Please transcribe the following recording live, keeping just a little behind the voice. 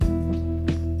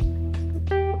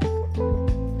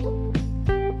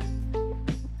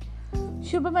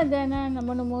Shubhamadana,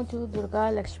 Namo Namo to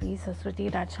Durga, Lakshmi, Saraswati,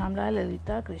 Rajshamla,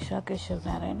 Lalita, Krishna, Keshav,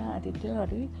 Narayana, Aditya,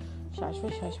 Hari,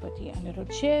 Shashwati,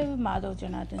 Anirudh, Shiv, Madhav,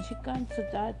 Janardhan, Shrikant,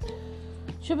 Siddharth.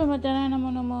 Shubhamadana,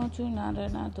 Namo Namo to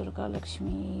Narayana, Durga,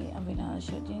 Lakshmi, Avinash,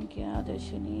 Ajinkya,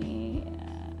 Darshini,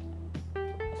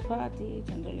 Swati,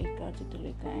 Chandralekha,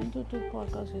 Chitralekha, and to two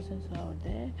podcast listeners out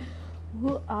there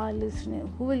who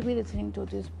will be listening to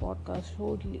this podcast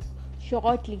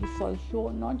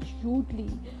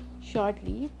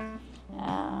shortly,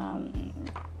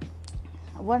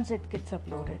 once it gets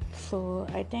uploaded. So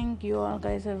I think you all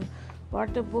guys have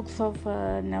bought the books of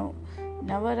Navaratri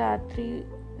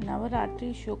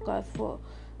shlokas for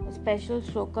special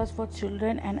shlokas for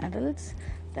children and adults.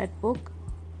 That book,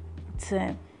 it's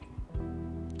that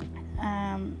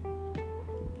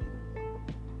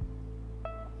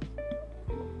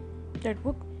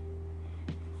book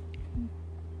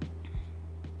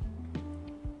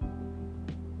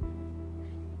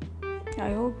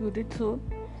I hope you did so,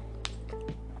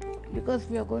 because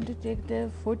we are going to take the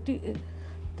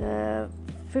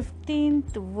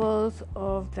 15th verse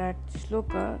of that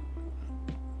shloka,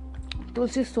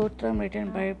 Tulsi Stotram, written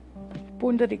by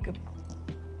Pundarika.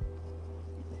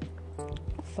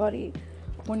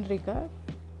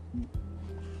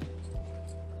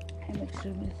 I'm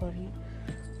extremely sorry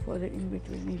for the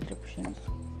in-between interruptions.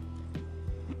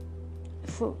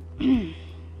 So,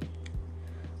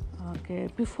 okay,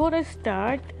 before I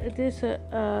start this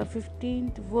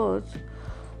 15th verse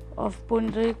of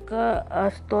Pundarika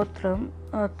Stotram,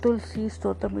 Tulsi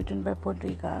Stotram, written by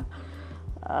Pundarika,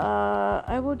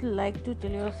 I would like to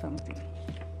tell you something.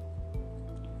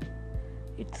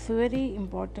 It's very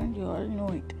important, you all know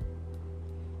it.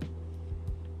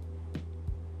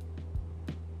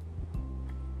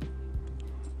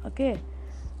 Okay,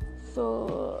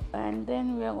 so, and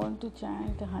then we are going to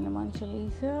chant Hanuman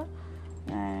Chalisa,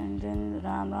 and then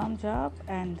Ram Ram Jap,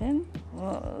 and then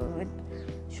with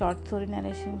short story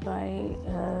narration by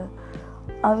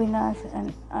Avinash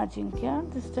and Ajinkya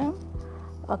this time.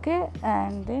 Okay,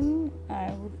 and then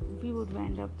we would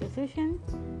wind up the session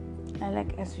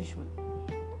like as usual.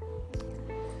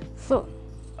 So,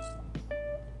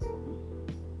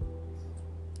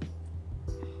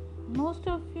 most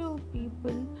of you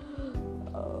people,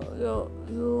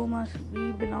 you must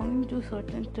be belonging to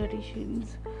certain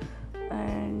traditions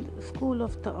and school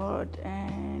of the art,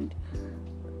 and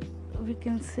we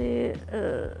can say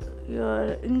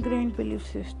your ingrained belief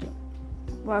system,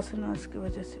 vasanas ki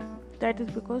wajah se. That is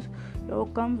because you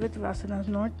come with vasanas,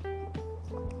 not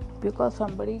because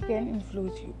somebody can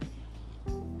influence you.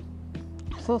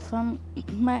 So some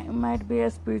might be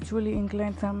spiritually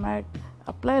inclined, some might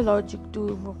apply logic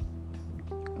to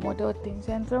whatever things,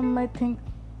 and some might think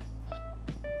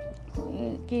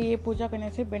कि ये पूजा करने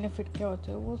से benefit क्या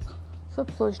होता है, वो सब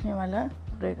सोचने वाला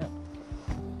रहेगा.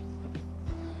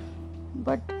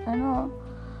 बट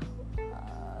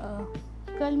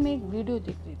कल मैं एक वीडियो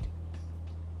देख रही थी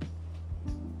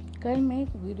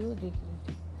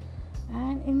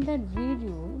and in that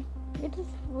video it is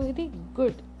very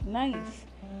good, nice,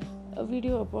 a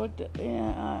video about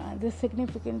the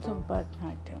significance of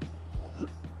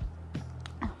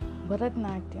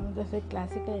Bharatanatyam, just a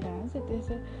classical dance. It is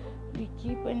we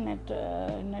keep a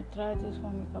Nataraj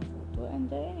Swami photo, and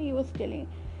then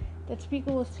that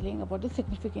speaker was telling about the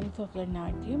significance of the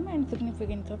Natyam and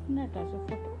significance of Nataraja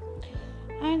photo.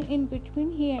 And in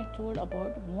between he had told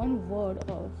about one word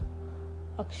of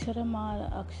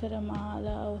Aksharamala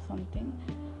or something,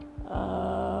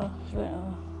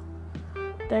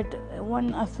 that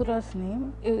one Asura's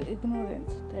name,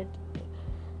 ignorance. That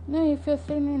if you're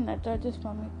seeing in Nataraja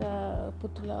Swami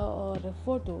Putla or a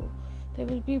photo, there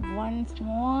will be one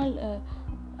small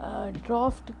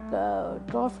dwarf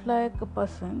like a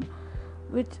person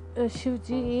which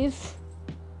Shivji is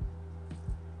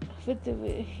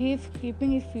he is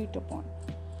keeping his feet upon.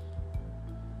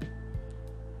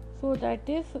 So that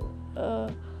is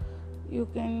you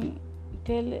can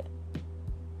tell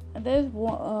there is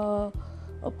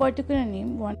a particular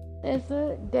name. One is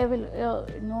a devil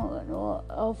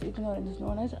of ignorance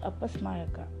known as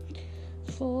Apasmaraka.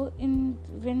 So in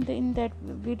that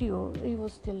video he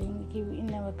was telling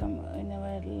in our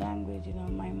language,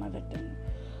 my mother tongue,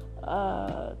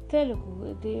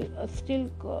 Telugu, they still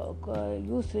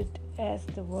use it as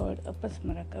the word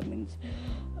Apasmaraka, means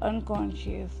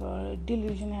unconscious or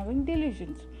delusion, having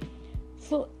delusions.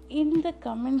 So in the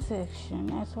comment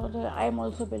section I saw that I am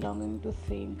also belonging to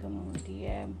same community,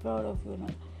 I am proud of you.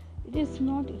 It is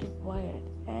not required.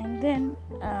 And then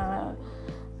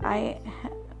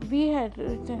we had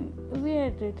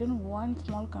written one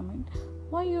small comment: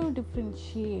 why you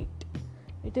differentiate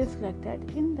It is like that.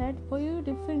 In that, for you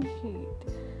differentiate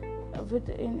with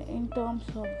in terms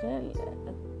of the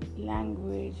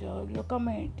language or your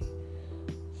community.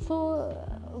 So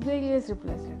various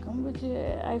replies will come, which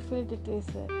I felt it is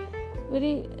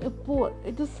very poor.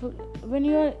 It is when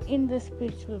you are in the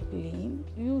spiritual plane,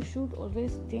 you should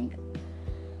always think.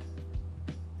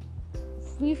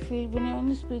 We feel when you're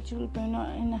in a spiritual plane or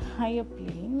in a higher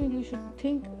plane, when you should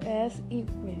think as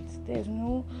equals. There's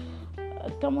no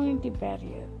community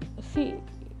barrier. See,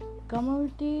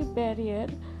 community barrier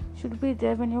should be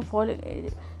there when you're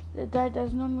following. That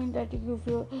does not mean that if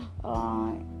you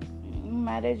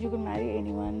marriage, you can marry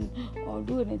anyone or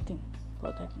do anything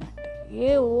for that matter.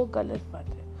 ये वो गलत बात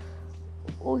है.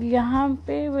 और यहाँ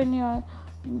पे when you are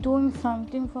doing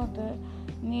something for the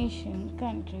nation,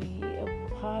 country,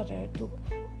 Bharat, to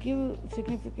give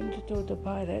significance to the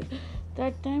Bharat,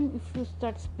 that time if you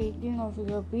start speaking of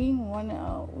your being one,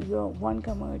 your one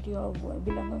community or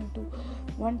belonging to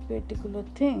one particular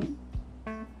thing,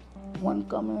 one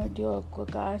community or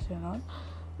caste and all,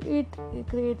 it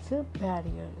creates a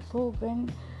barrier. So when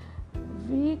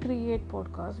we create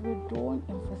podcasts, we don't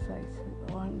emphasize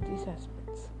on these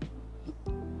aspects.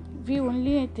 We will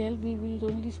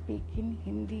only speak in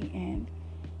Hindi and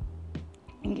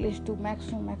English to max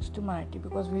to Marathi,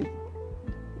 because we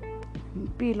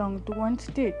belong to one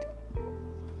state.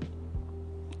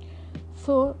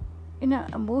 So in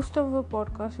most of our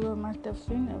podcasts, you must have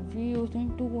seen we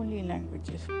using two only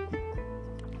languages,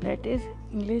 that is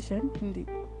English and Hindi.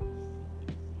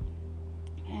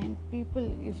 And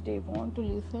people, if they want to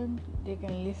listen, they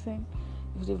can listen.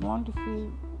 If they want to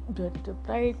feel the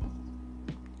pride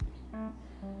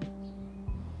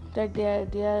that they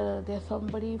are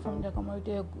somebody from the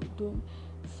community doing.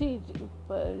 See,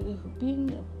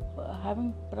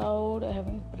 having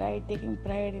pride, taking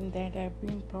pride in that,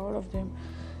 being proud of them.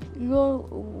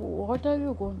 What are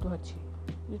you going to achieve?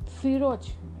 It's zero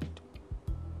achievement.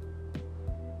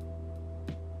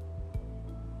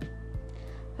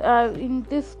 In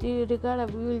this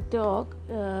regard, we will talk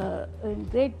in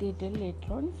great detail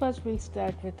later on. First, we'll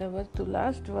start with the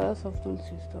last verse of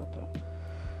Tulsi Stotra.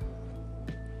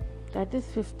 That is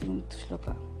 15th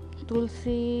shloka.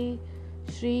 Tulsi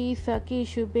Shri Saki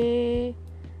Shubhe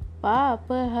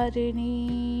Papa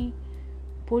Harini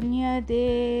Punya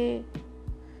De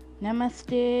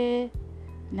Namaste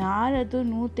Naradu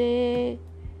Nute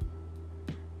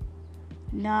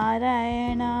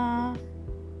Narayana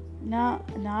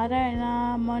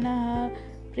Manah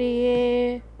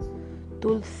Priye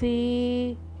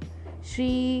Tulsi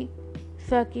Shri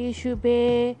Saki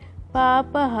Shubhe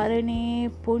Papa Harani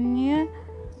Punya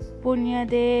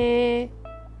De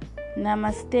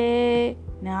Namaste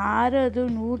Naradu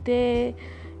Nute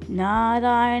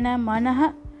Narayana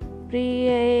Manah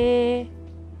Priye.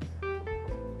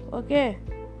 Okay,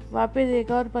 वापस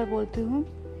एक और बार बोलती हूँ.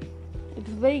 It's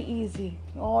very easy.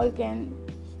 All can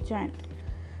chant.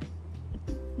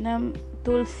 Nam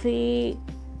Tulsi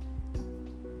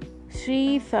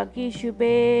Shri Saki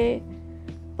Shubhe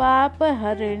Papa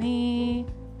Harani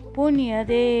Punya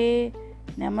De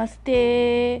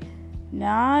Namaste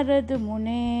Narad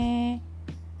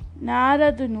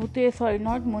Nute, sorry,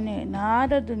 not Mune,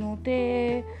 Narad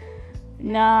Nute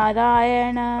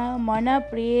Narayana Mana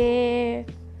Priye.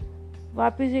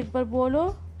 वापिस एक बार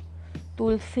बोलो.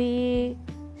 तुलसी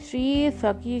श्री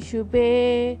सखी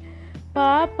शुभे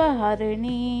पाप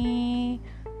हरणी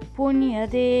पुण्य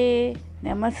दे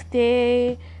नमस्ते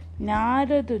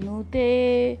नारद नुते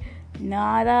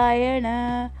नारायण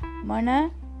मन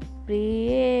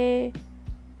प्रिय.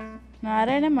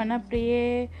 Narayana Mana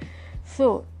Priye.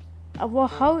 So,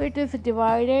 how it is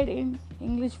divided in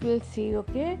English we'll see,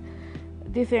 okay?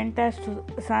 This entire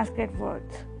Sanskrit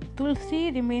words.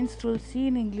 Tulsi remains Tulsi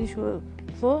in English word.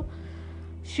 So,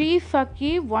 Shri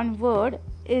Saki, one word,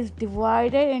 is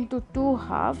divided into two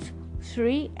halves,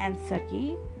 Shri and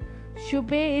Saki.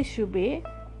 Shubhe is Shubhe.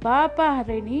 Papa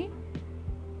Harini,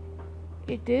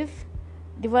 it is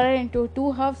divided into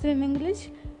two halves in English,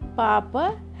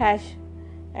 Papa hash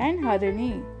and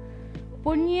Harini.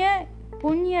 Punya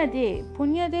De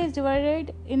is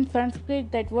divided in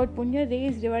Sanskrit. That word Punya De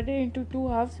is divided into two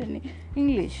halves in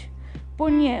English.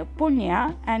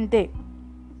 Punya and De.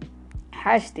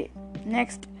 Hash De.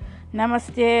 Next,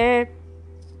 Namaste.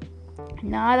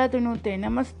 Naratunute.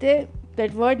 Namaste.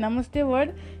 That word, Namaste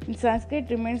word in Sanskrit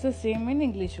remains the same in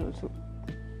English also.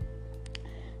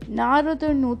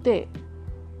 Naratunute.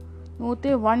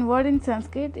 Nute, one word in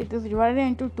Sanskrit. It is divided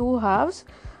into two halves,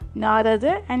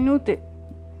 Narada and Nute.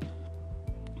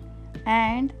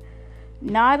 And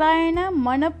Narayana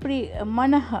Manah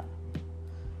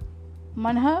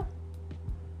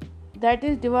that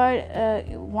is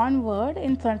one word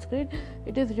in Sanskrit.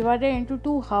 It is divided into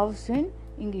two halves in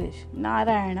English,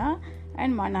 Narayana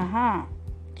and Manaha.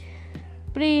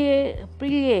 Priye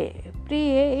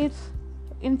is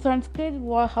in Sanskrit,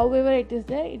 however it is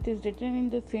there, it is written in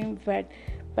the same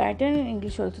pattern in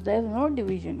English also. There is no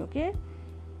division, okay?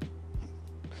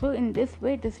 So in this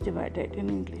way it is divided in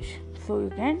English. So you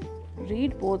can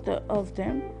read both of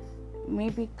them,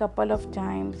 maybe couple of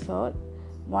times or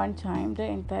one time, the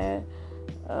entire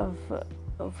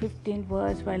 15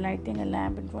 words, while lighting a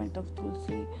lamp in front of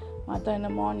Tulsi Mata in the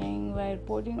morning, while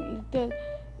pouring it,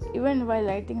 even while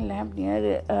lighting a lamp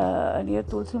near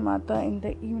Tulsi Mata in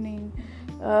the evening,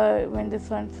 when the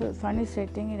sun is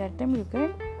setting, at that time you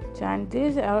can chant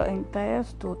this entire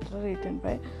stotra written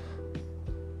by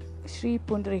Sri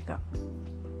Pundarika.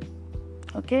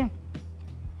 Okay.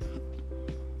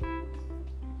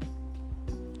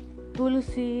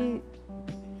 Tulsi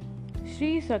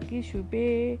Shri Sakhi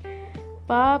Shubhe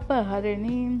Papa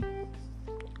Harini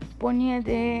Punya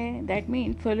De. That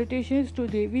means salutations to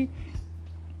Devi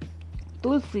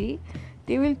Tulsi.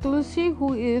 Devi Tulsi,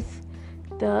 who is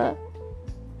the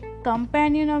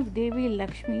companion of Devi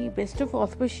Lakshmi, best of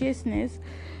auspiciousness,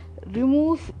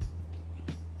 removes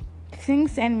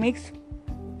things and makes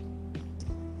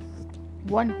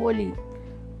one holy.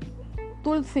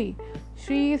 Tulsi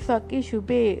Shri Sakhi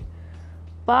Shubhe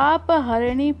Papa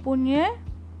Harani Punya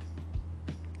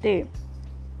De.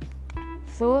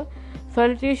 So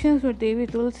salutations to Devi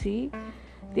Tulsi.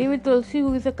 Devi Tulsi,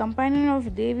 who is a companion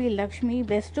of Devi Lakshmi,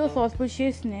 bestows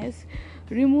auspiciousness,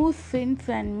 removes sins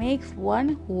and makes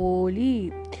one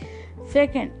holy.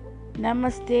 Second,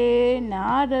 Namaste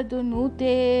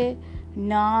Naradunute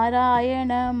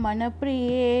Narayana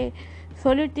Manapriye.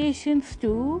 Salutations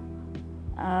to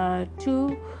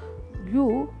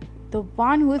you, the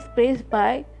one who is praised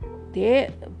by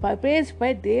Devarshi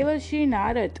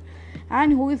Narad,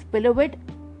 and who is beloved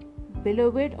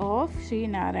of Sri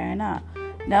Narayana.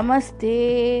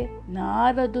 Namaste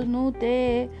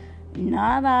Naradunute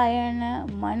Narayana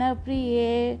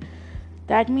Manapriye.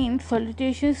 That means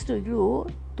salutations to you,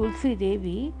 Tulsi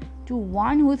Devi, to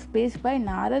one who is praised by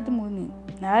Narad Muni.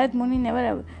 Narad Muni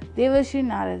never, Devarshi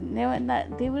Narad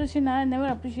never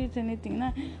appreciates anything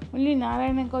ना. Only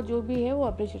Narayan का जो भी है वो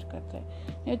appreciate करता है,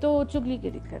 नहीं तो वो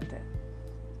चुगलीगिरी करता है.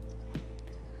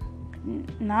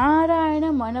 नारायण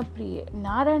मन प्रिय,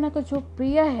 नारायण का जो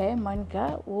प्रिय है मन का,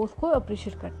 वो उसको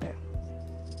appreciate करता है.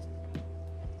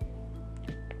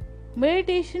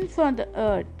 Meditations on the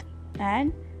earth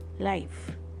and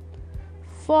life.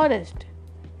 Forest.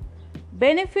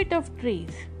 Benefit of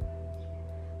trees.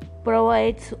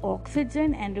 Provides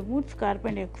oxygen and removes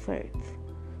carbon dioxide.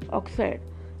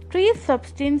 Trees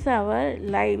sustain our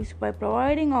lives by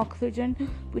providing oxygen.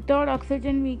 Without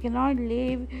oxygen, we cannot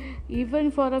live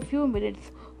even for a few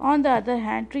minutes. On the other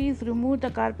hand, trees remove the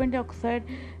carbon dioxide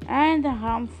and the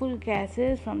harmful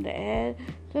gases from the air.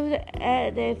 So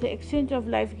there is the exchange of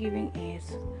life-giving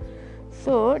airs.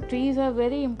 So trees are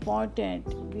very important.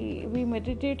 We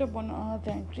meditate upon earth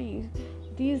and trees.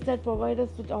 These that provide us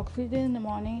with oxygen in the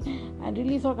morning and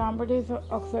release of carbon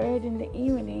dioxide in the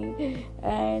evening,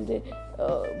 and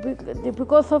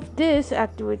because of this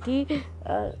activity,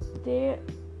 they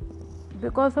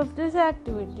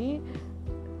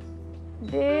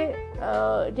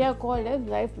are called as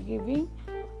life-giving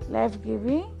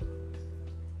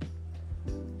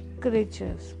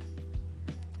creatures.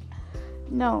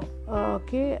 Now,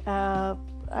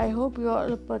 I hope you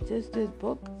all purchase this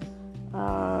book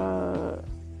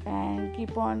and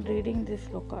keep on reading this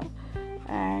sloka.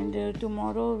 And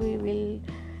tomorrow we will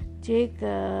take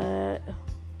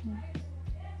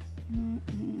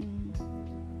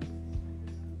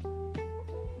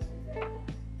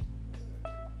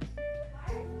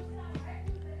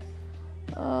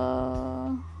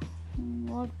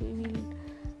what we will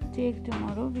take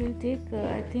tomorrow. We'll take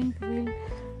I think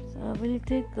we'll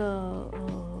take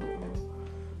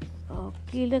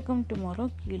Kilakam tomorrow.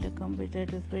 Kilakam,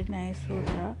 that is very nice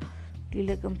stotra.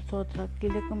 Kilakam stotra.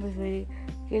 Kilakam is very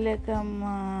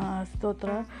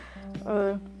stotra.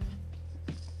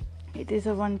 It is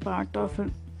a one part of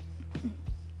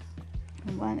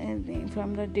one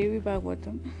from the Devi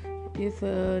Bhagavatam. It is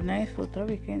a nice stotra.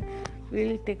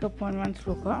 We'll take up one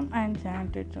sloka and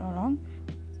chant it along.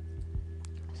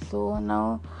 So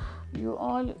now you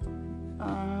all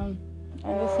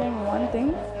understand one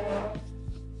thing.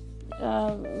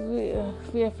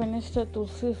 We have finished the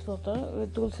Tulsi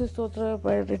Stotra. Tulsi Stotra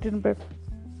written by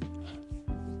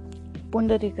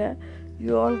Pundarika.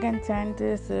 You all can chant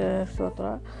this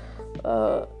Stotra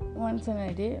once in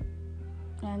a day,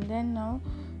 and then now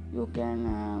you can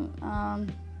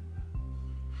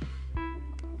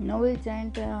Now we'll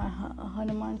chant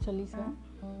Hanuman Chalisa,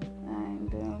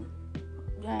 and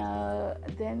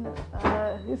then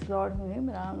his Lord name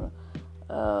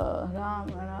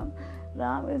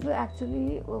Ram is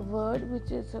actually a word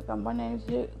which is a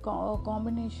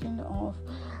combination of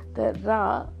the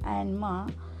Ra and Ma.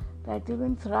 That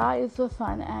means Ra is the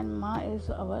sun and Ma is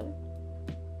our,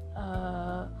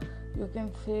 you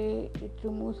can say it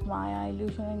removes Maya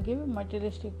illusion and give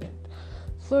materialistic wealth.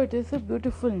 So it is a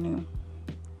beautiful name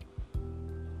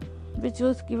which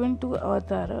was given to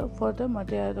Avatara for the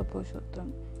Madhyada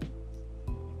Purushottam,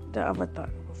 the avatar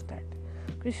of that.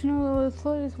 Krishna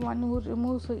also is one who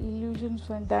removes the illusions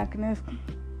and darkness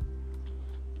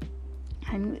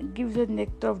and gives a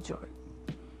nectar of joy.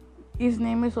 His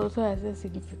name is also has a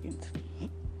significance.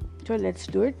 So let's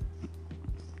do it.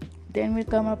 Then we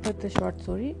come up with a short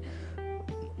story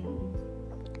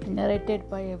narrated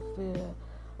by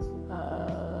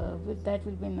that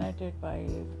will be narrated by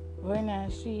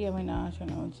Sri Avinash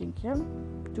and Jinkyam,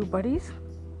 two buddies.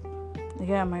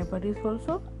 Yeah, my buddies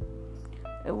also.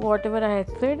 Whatever I had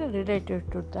said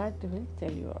related to that, they will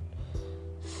tell you all.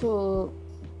 So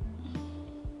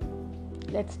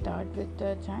let's start with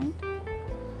the chant.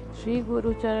 Shri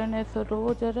Guru Charane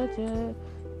Saroj Raj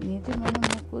Nij Manu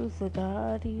Mukul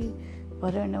Sudhari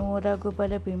Parano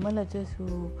Raghupala Bimala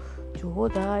Jasu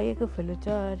Jodhayak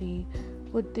Filachari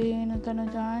Buddhin Tanu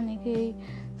Janike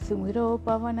Sumiro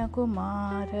Pavana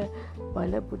Kumar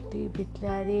Bala Buddhi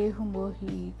Bitlare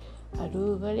Humbohi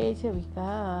Aru Garesha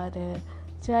Vikar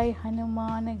Jai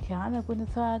Hanuman Jnana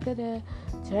Gunasagar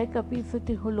Jai Kapi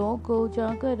Suti Huloko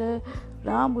Jagar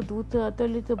Ram Duta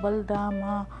Atalit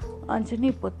Baldama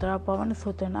Anjani Putra Pavan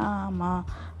Sutanama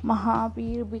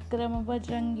Mahabir Vikram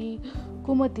Bajrangi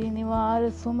Kumati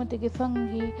Nivar Sumati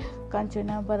Sangi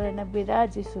Kanchana Barana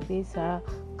Biraji Subesa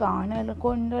Kanal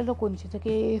Kondala Kunchita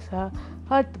Kesa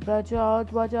Hat Braja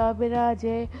Dwaja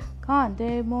Biraje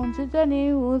Kante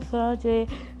Monchitani Usaje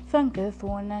Sankar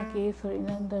Swana Kesari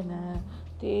Nandana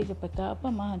Tej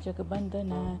Patapa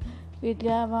Mahajagabandana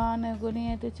विद्यावान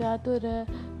गुणियत चातुर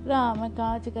Ram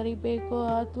काज करी Beko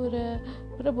आतुर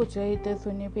प्रभु चरित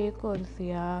सुनि Beko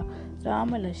रसिया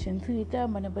राम लक्ष्मण सीता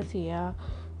मन बसिया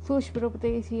सूक्ष्म रूप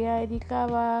ते सिया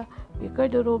दिखावा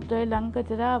विकट रूप ते लंक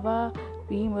जरावा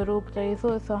भीम रूप ते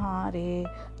सो सहारे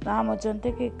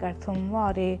रामचंद्र के कर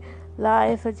संवारे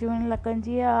लाए सजीवन लखन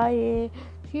जी आए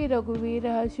श्री रघुवीर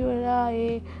हर्षुराए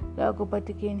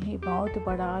रघुपति किन्हीं बहुत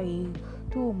बड़ाई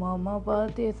तू मम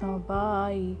बलते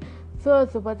संभाई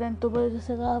सरस बदन तुबर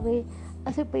सगावे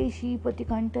अस पेशी पति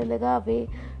कंठ लगावे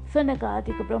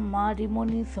सनकादिक ब्रह्मादि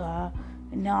मुनि सा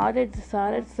नारद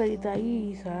सारद सरिता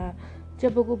ईसा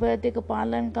जब कुबेर का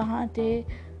पालन कहाँ थे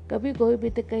कभी कोई भी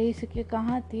तो कही सके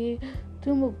कहाँ थे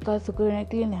तुम का सुख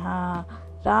निकले नहा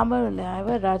राम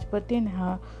लावा राजपति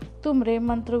नहा तुम रे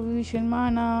मंत्र विभीषण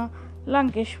माना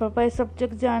लंकेश्वर पर सब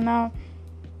जग जाना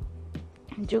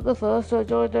जुग सहस्र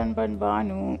जोधन बन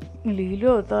बानु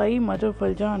लीलो ताई मधुर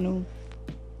फल जानू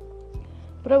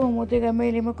प्रभु मोते का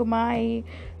मेले मुकुमाई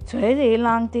जय रे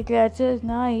लांगते के अचर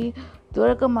नाई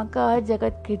द्वारका मक्का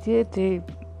जगत के थे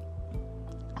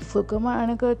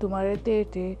सुकमान कर तुम्हारे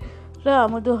ते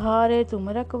राम दुहारे तुम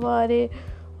रखवारे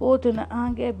ओ तुन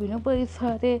आगे बिनु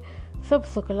परिसारे सब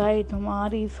सुखलाई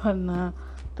तुम्हारी सरना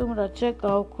तुम रचक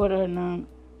गाओ खुरना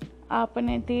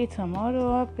आपने ते समारो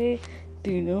आपे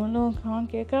तीनों लोग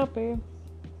के कापे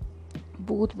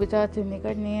भूत पिता से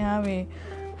निकटने आवे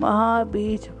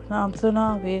महाबीज नाम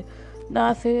सुनावे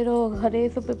नासे रोग हरे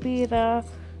सब पीरा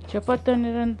जपत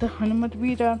निरंतर हनुमत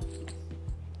वीरा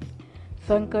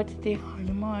संकट से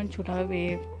हनुमान छुड़ावे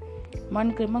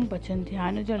मन क्रमंग बचन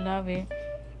ध्यान जलावे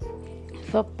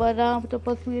सब पर राम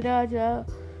तपस्वी राजा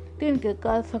तिनके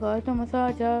का सका तुम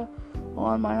साजा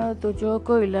और मानो तो जो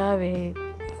कोई लावे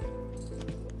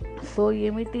सो ये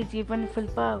मिट्टी जीवन फल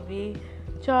पावे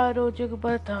चारों जग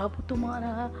पर ताप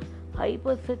तुम्हारा हाई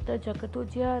पर सत्ता जगत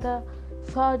उजियारा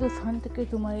साधु संत के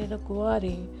तुम्हारे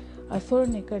रखवारे असुर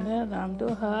निकट राम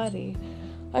दुहारे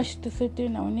अष्ट सिद्धि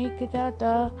नवनी के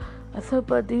दाता असर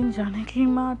पर दीन जाने की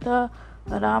माता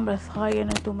राम रसायन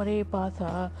तुम्हारे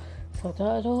पासा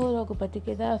सदा रहो रघुपति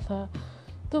के दासा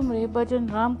तुमरे भजन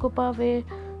राम को पावे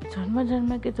जन्म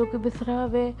जन्म के दुख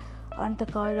बिसरावे अंत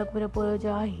काल रघुवर पुर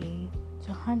जाही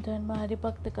जहाँ धर्म हरि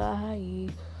भक्त कहाई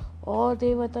और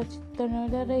देवता चित्त न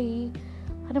डरई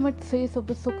हनुमत से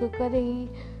सब सुख करई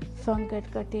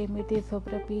संकट कटे मिटे सब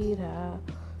पीरा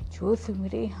जो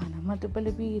सुमिरे हनुमत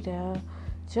बलबीरा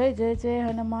जय जय जय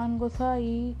हनुमान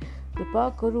गोसाई कृपा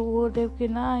करो देव के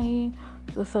नाई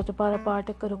तो सत पार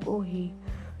पाठ कर कोही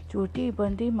चोटी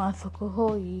बंदी माँ सुख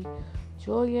होई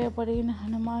जो ये पढ़े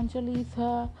हनुमान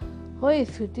चालीसा होई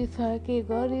स्थिति सा के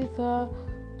गौरी सा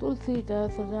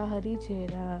तुलसीदास सदा हरि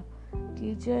चेरा,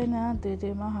 कीजय ना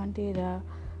तेरे महान तेरा,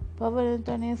 पवन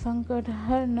तने संकट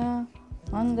हरना,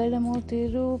 मंगल मूर्ति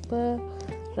रूप,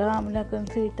 राम लखन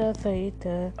सीता सहित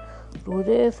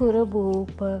हृदय सुर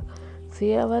भूप,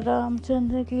 सियावर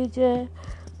रामचंद्र की जय,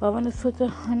 पवन सुत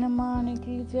हनुमान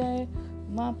की जय,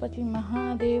 उमापति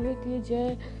महादेव की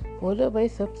जय, बोलो भाई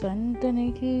सब संतन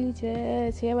की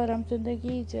जय। सियावर रामचंद्र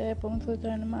की जय, पवन सुत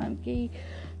हनुमान की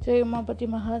जय, उमापति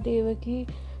महादेव की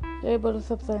जय, बोलो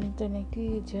सब संतन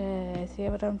की जय।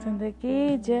 सियावर रामचंद्र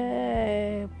की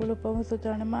जय, बोलो पवन सुत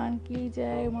हनुमान की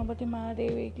जय, उमापति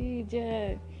महादेव की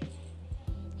जय।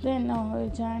 Then now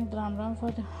we'll chant Ram Ram for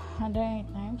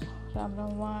 108 times. Ram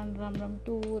Ram 1, Ram Ram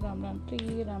 2, Ram Ram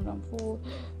 3, Ram Ram 4,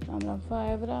 Ram Ram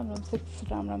 5, Ram Ram 6,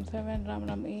 Ram Ram 7, Ram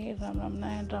Ram 8, Ram Ram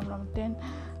 9, Ram Ram 10,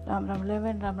 Ram Ram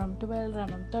 11, Ram Ram 12, Ram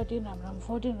Ram 13, Ram Ram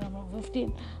 14, Ram Ram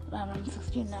 15, Ram Ram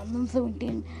 16, Ram Ram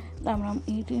 17, Ram Ram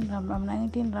 18, Ram Ram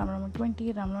 19, Ram Ram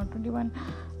 20, Ram Ram 21,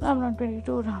 Ram Ram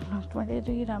 22, Ram Ram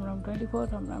 23, Ram Ram 24,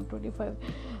 Ram Ram 25,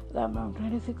 Ram Ram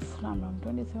 26, Ram Ram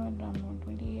 27, Ram Ram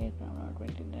 28, Ram Ram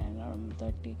 29, Ram Ram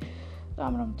 30,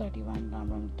 Ram Ram 31, Ram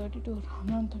Ram 32, Ram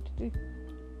Ram 33,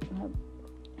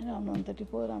 Ram Ram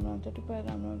 34, Ram Ram 35,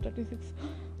 Ram Ram 36,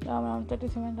 Ram Ram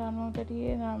 37, Ram Ram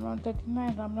 38, Ram Ram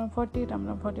 39, Ram Ram 40, Ram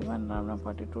Ram 41, Ram Ram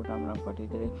 42, Ram Ram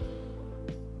 43,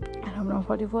 Ram Ram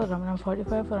 44, Ram Ram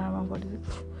 45, Ram Ram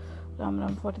 46, Ram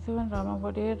Ram 47, Ram Ram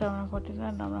 48, Ram Ram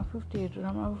 49, Ram Ram 58,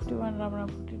 Ram Ram 51, Ram Ram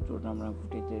 52, Ram Ram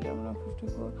 53, Ram Ram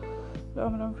 54,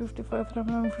 Ram Ram 55, Ram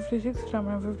Ram 56, Ram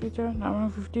Ram 57, Ram Ram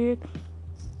 58,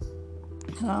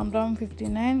 Ram Ram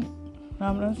 59,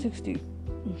 Ram Ram 60,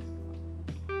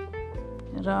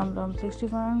 Ram Ram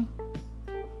 61,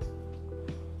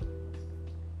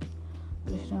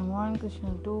 Krishna 1, Krishna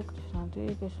 2, Krishna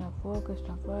 3, Krishna 4,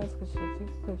 Krishna 5, Krishna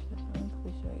 6, Krishna 7,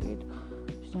 Krishna 8,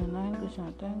 Krishna 9,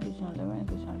 Krishna 10, Krishna 11,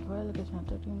 Krishna 12, Krishna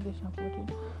 13, Krishna 14,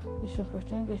 Krishna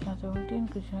 15, Krishna 17,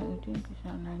 Krishna 18,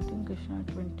 Krishna 19, Krishna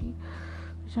 20,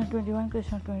 Krishna 21,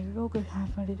 Krishna 22, Krishna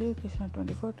 23, Krishna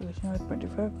 24, Krishna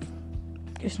 25,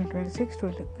 Krishna 26,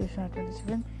 Krishna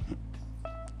 27,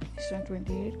 Krishna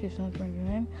 28, Krishna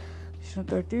 29, Krishna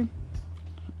 30,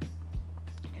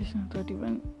 Krishna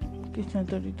 31, Krishna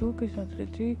 32, Krishna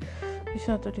 33,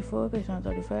 Krishna 34, Krishna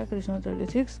 35, Krishna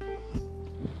 36,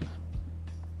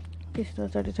 Krishna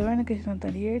 37, Krishna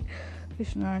 38,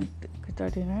 Krishna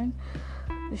 39,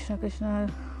 Krishna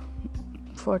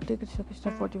 40, Krishna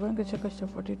 41, Krishna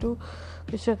 42,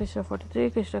 Krishna 43,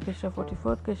 Krishna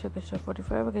 44, Krishna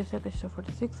 45, Krishna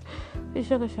 46,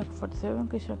 Krishna 47,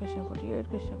 Krishna 48,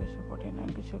 Krishna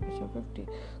 49, Krishna 50,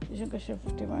 Krishna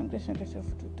 51, Krishna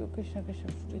 52, Krishna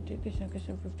 53, Krishna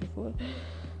 54,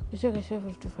 Krishna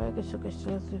 55, Krishna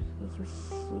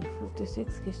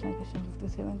 56, Krishna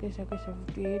 57, Krishna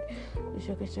 58,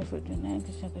 Krishna 59,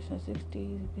 Krishna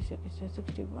 60, Krishna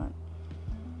 61.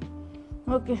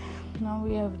 Okay, now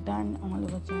we have done all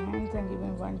the chants and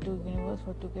given one to universe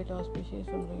for to get auspicious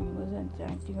from the universe, and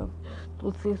chanting of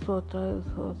Tulsi Sutra is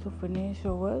also finished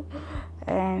over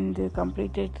and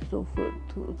completed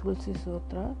Tulsi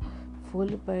Sutra full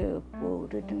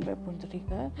written by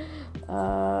Pundarika.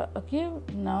 Okay,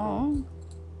 now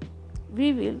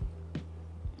we will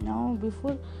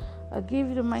before I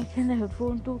give the mic and the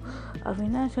headphone to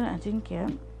Avinash and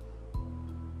Ajinkya.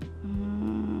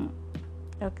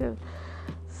 Okay.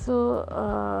 So,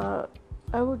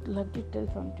 I would like to tell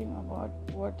something about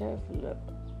what I've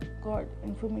got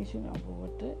information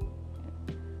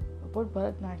about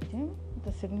Bharatanatyam,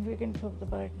 the significance of the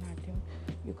Bharatanatyam.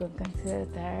 You can consider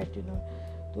that,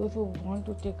 those who want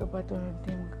to take a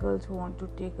Bharatanatyam, girls who want to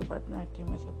take a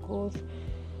Bharatanatyam as a course,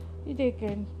 they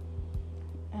can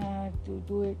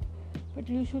do it. But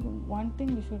one thing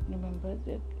you should remember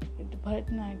that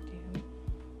Bharatanatyam,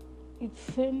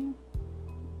 it's an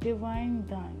divine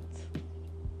dance,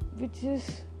 which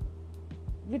if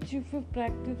you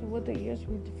practice over the years,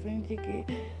 will definitely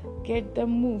get the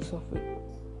moves of it.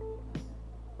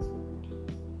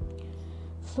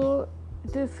 So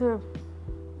it is a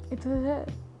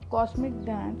cosmic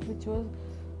dance which was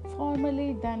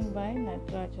formerly done by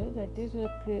Nataraja, that is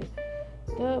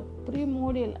the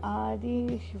primordial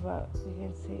Adi Shiva, we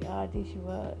can say Adi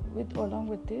Shiva, along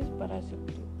with his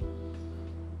Parashakti,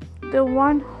 the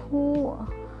one who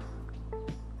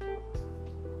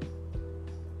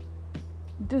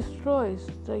destroys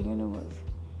the universe.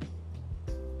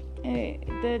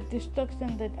 The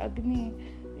destruction, that Agni,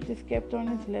 it is kept on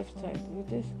his left side,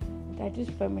 that is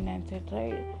feminine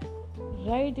side.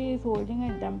 Right he is holding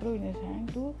a damper in his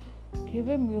hand to give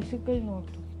a musical note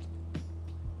to it,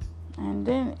 and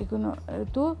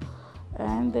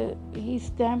then he is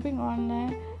stamping on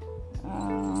a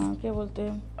क्या बोलते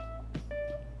हैं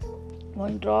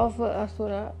one dwarf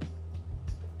asura,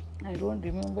 I don't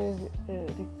remember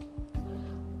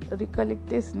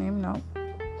recollect his name now.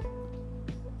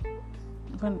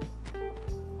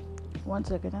 One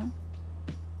second.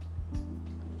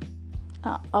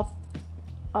 Apas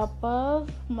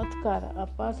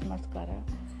Maskara.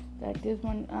 That is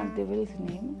one devil's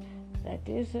name. That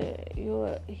is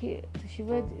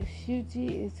Shivji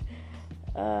is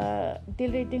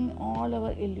deleting all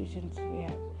our illusions we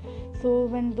have. So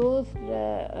when those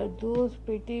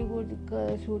pretty good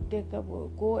girls who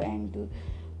go and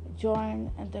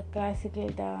join the classical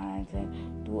dance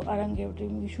and do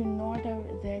Arangevrim, you should not have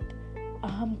that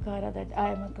ahamkara that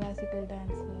I am a classical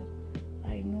dancer,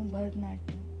 I know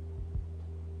Bharatanatyam.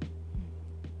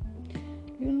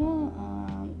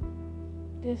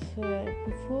 This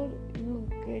before you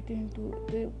get into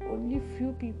the only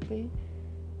few people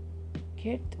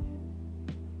get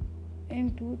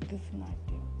into this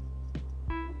natyam.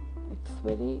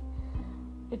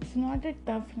 It's not a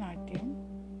tough natyam,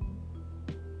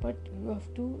 but you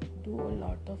have to do a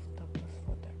lot of tapas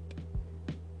for that.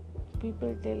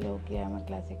 People tell, okay, I'm a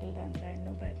classical dancer, I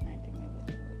know Bharatanatyam.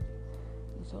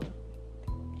 So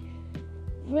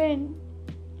when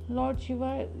Lord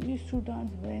Shiva used to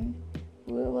dance, when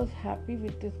he was happy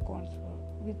with this concert,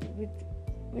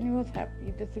 when he was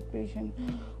happy, the situation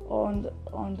on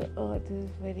the earth is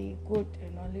very good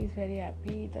and all, he's very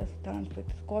happy. He does dance with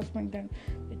his cosmic dance,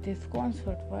 with his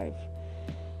consort wife,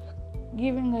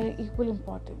 giving her equal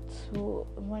importance. So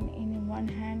in one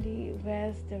hand he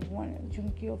wears the one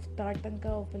jhumki of Tatanka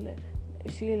of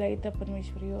Shri Lalita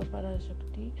Parameshwari or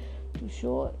Parashakti to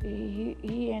show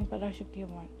he and Parashakti are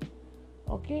one.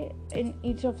 Okay, in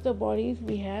each of the bodies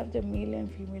we have the male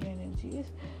and female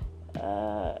energies.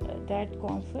 That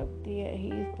concept he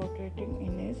is portraying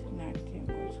in his Natyam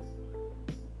also.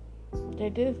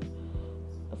 That is,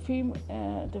 the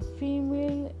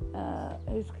female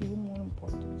is given more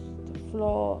importance. The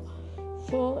flaw.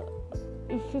 So,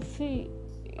 if you see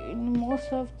in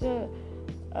most of the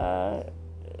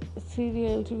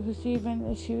serials, if you see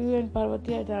when Shiva and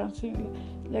Parvati are dancing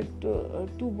like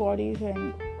two bodies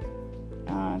and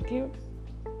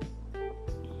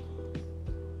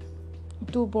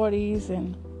two bodies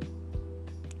and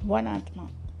one Atma.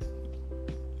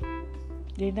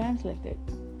 They dance like that.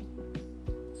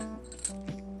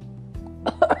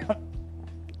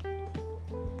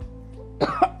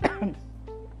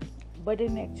 But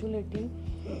in actuality,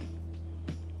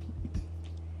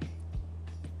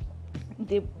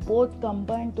 they both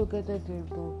combine together to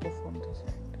perform this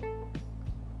act.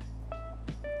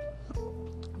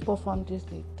 Perform this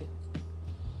thing.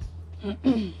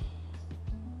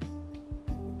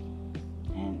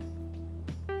 And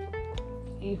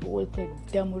he holds a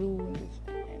damru in his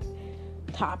hand,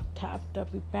 tap,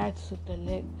 he pats with the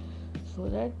leg, so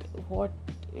that what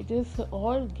it is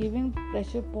all giving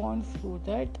pressure points so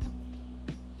that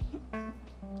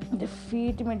the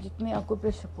feet में जितने आपको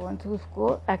pressure points है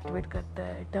उसको activate करता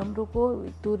है डमरू को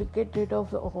to get rid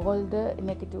of all the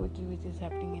negativity which is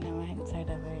happening in our inside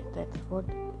our head. That's what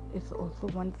is also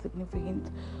one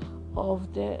significance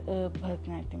of the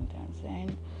Bharatanatyam dance.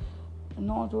 And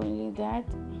not only that,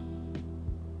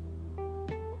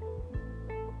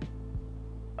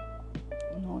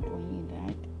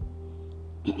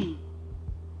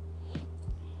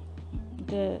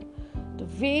 the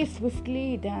way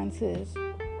swiftly he dances,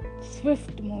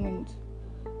 swift movements,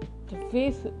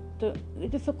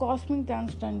 it is a cosmic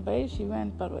dance done by Shiva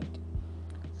and Parvati.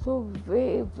 So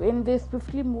when they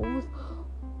swiftly move,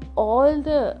 all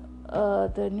the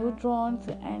neutrons,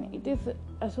 and it is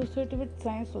associated with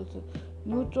science also.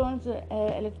 Neutrons,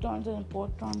 electrons, and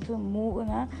protons move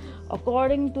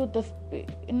according to the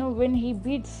when he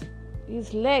beats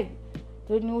his leg,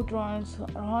 the neutrons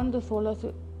on the solar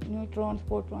neutrons,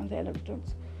 protons,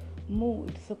 electrons move.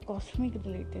 It's a cosmic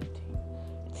related thing.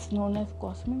 It's known as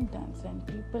cosmic dance, and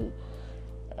people,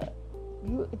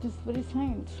 it is very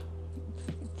science.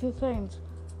 It's a science.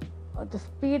 The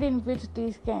speed in which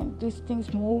these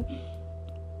things move,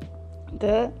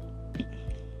 the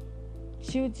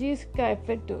Shivji's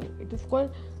effect. It is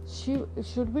called Shiv. It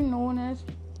should be known as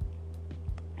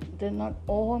the not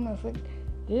Om effect.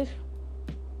 This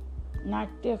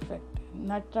Natya effect,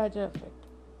 Nataraja effect.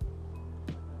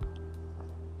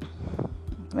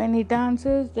 When he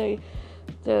dances, the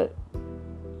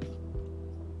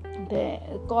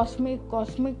cosmic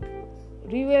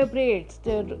reverberates.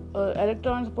 The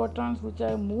electrons, protons which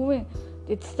are moving,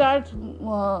 it starts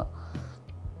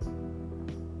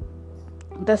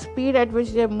the speed at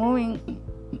which they are moving.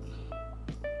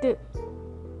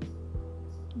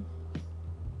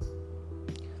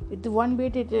 With one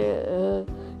beat, it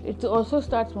it also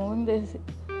starts moving.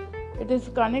 It is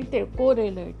connected,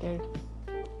 correlated,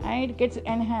 and it gets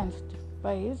enhanced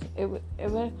by his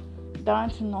ever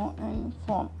dance now in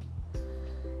form.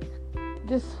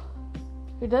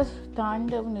 He does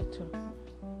Tandav Nritya.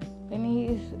 When he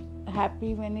is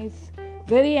happy, when he is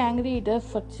very angry, he does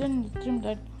such a Nrityam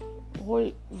that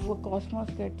whole cosmos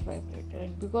gets vibrated.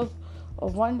 And because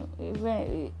of one is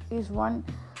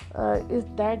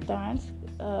that dance,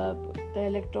 the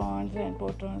electrons and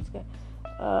protons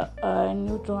and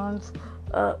neutrons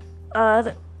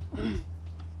are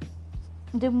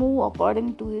they move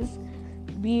according to his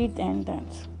beat and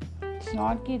dance. It's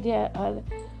not that they are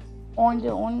on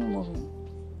their own moving.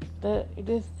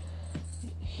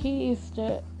 He is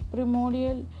the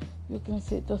primordial, you can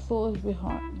say, the source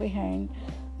behind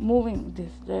moving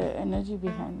this, the energy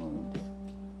behind moving this.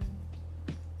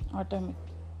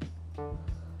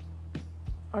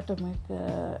 Atomic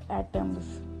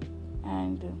atoms,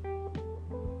 and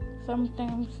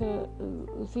sometimes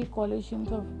you see collisions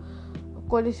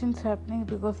happening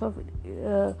because of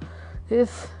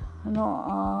his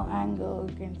anger,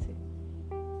 you can say.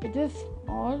 It is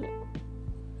all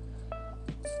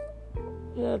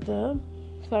the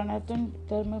Sanatan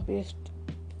Dharma based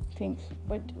things,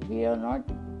 but we are not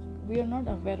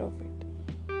aware of it.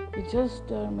 We just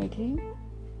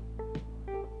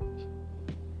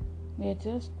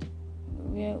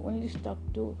we are only stuck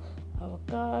to our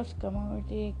caste,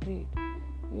 community, creed.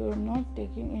 We are not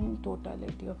taking in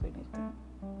totality of anything.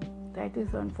 That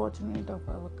is unfortunate of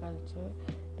our culture.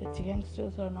 The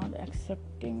youngsters are not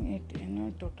accepting it in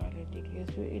a totality.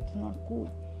 It's not cool.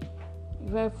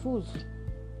 We are fools.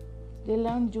 They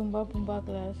learn Zumba Pumba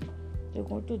class. They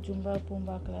go to Zumba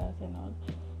Pumba class and all,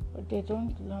 but they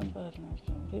don't learn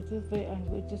Bharatanatyam. Which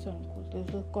is uncool. This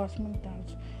is a cosmic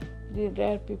dance. The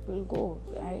rare people go.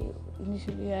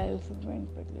 Initially I also went,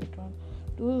 but later on,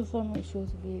 due to some issues,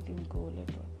 we didn't go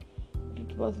later on.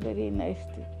 It was very nice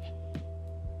thing.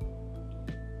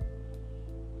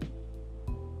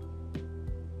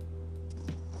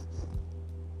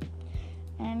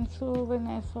 And so when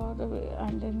I saw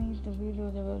underneath the video,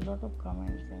 there were a lot of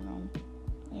comments,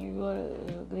 you are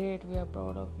great, we are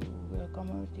proud of you, we are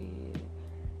community.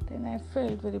 Then I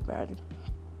felt very bad.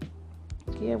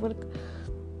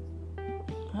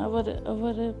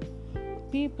 Our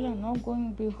people are not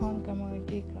going beyond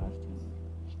community caste.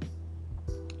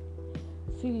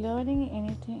 See, learning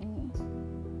anything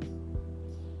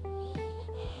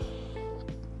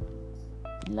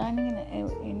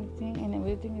and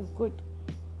everything is good,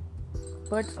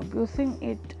 but abusing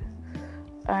it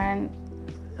and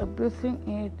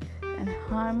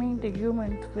harming the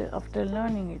humans after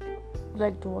learning it,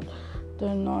 like the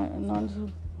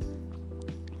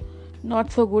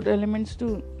not so good elements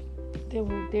do. They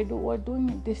are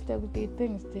doing destructive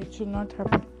things. They should not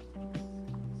happen.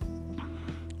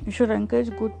 You should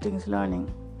encourage good things,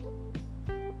 learning,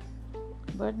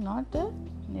 but not the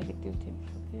negative things.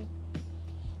 Okay.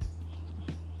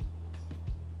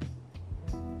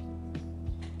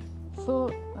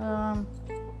 So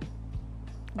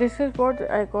this is what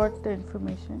I got the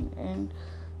information, and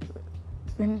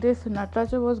when this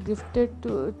Nataraja was gifted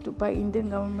to by Indian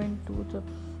government to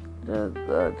the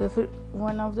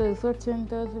one of the research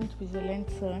centers in Switzerland,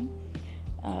 CERN,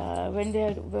 when they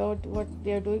are what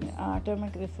they are doing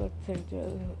atomic research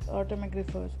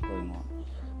going on.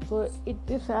 So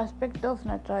this aspect of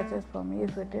Nataraja for me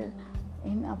is written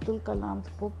in Abdul Kalam's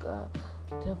book,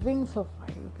 The Wings of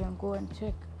Fire. You can go and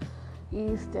check. He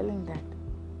is telling that,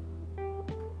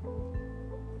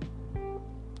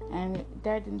 and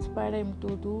that inspired him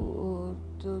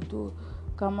to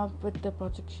come up with the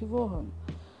project Shivoham.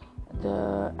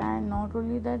 And not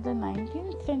only that, the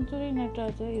 19th century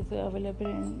Nataraja is available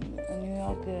in New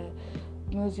York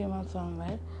Museum or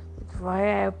somewhere. It's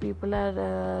why people are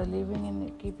living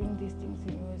and keeping these things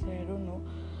in USA. I don't know.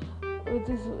 It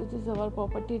is our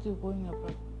property to going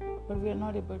abroad, but we are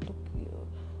not able to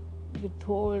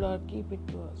withhold or keep it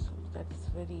to us. That's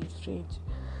very strange.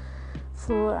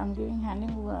 So I'm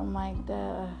handing over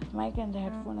the mic and the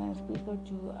headphone and speaker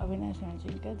to Avinash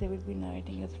Anjinka. They will be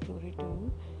narrating a story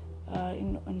too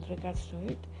in regards to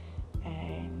it,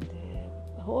 and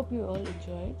hope you all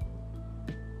enjoyed.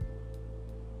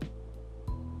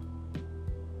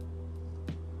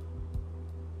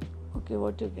 Okay,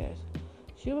 what you guys?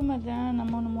 Shiva Madhyana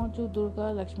Namo Namo to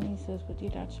Durga, Lakshmi, Saraswati,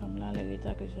 Rajshamla,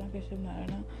 Lalita, Krishna, Keshav,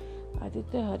 Narayana,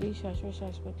 Aditya, Hari, Shashwa,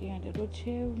 Shashwati, and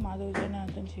Ruchev, Madhujana,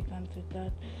 Antan, Shikant,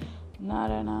 Siddharth,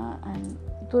 Narayana, and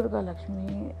Durga,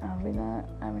 Lakshmi,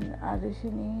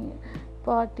 Adishini,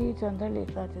 Pati,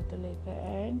 Chandralekha, Chitralekha,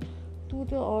 and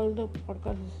to all the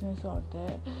podcast listeners out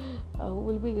there who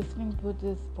will be listening to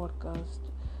this podcast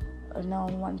now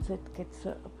once it gets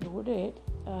uploaded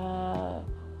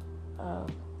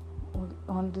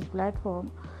on this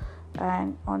platform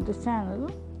and on this channel.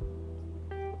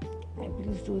 And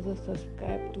please do the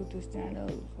subscribe to this channel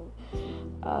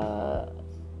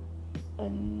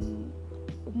and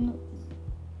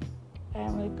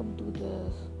welcome to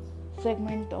the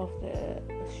segment of the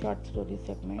short story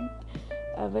segment.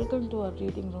 Welcome to our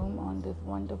reading room on this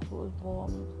wonderful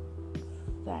warm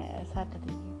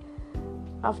Saturday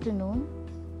afternoon.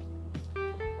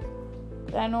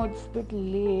 I know it's a bit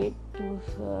late to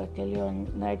tell you a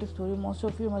night story. Most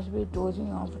of you must be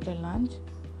dozing off at lunch.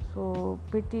 So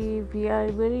pity we are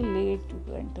very late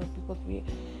to enter because we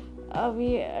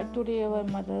today our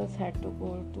mothers had to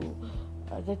go to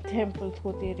the temple,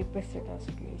 so they requested us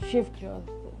to shift your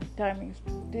timings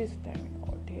to this timing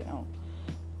all day now.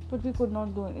 But we could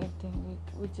not do anything.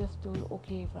 We just told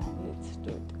okay fine, let's do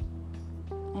it.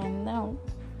 And now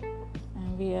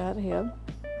we are here.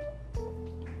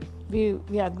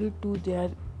 We agreed to their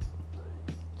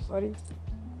we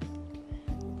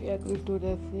agreed to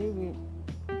their say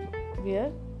we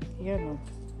are here now.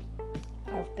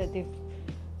 After they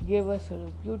gave us a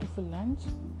beautiful lunch.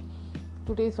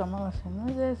 Today's summer,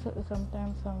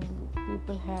 sometimes some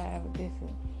people have this.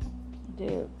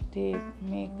 They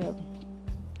make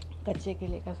kache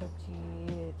kele ka sabji.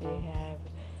 They have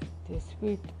this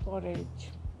sweet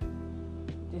porridge,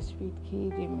 this sweet kheer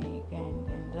they make, and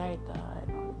raita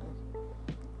and all that.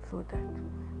 So that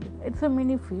it's a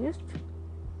mini feast,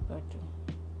 but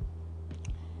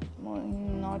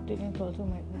North Indians also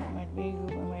might be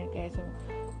guys.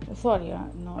 Sorry,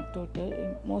 not total.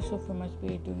 Most of them must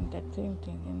be doing that same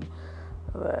thing. And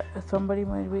somebody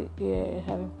might be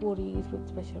having puris with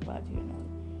special bhaji and all.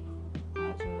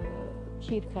 Aaj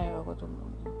kheer khaya hoga tum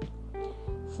log ne.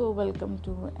 So welcome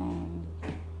to an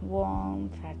warm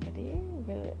Saturday.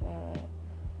 Well,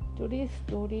 today's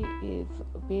story is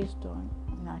based on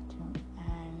Natyam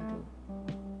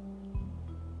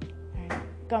and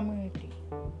community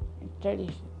and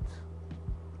traditions.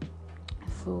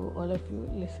 So all of you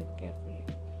listen carefully.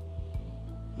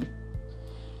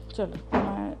 Chalo,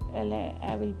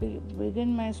 I will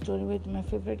begin my story with my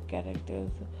favorite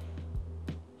characters,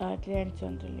 Aarti and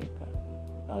Chandralekha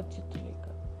or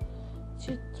Chitralekha.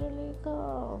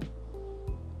 Chitralekha.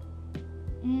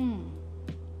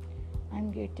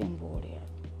 I'm getting bored here.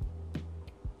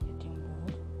 Getting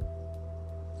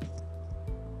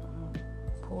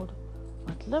bored. Bored.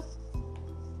 Matlab?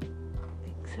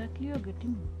 Exactly, you're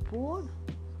getting bored?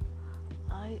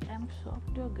 I am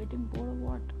shocked you're getting bored of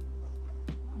what?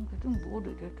 I'm getting bored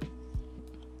with it.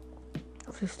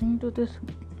 Listening to this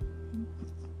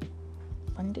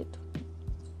Pandit,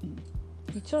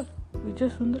 teacher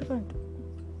Sundarkant.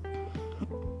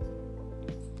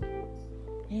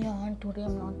 Yeah, and today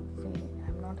I'm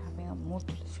not having a mood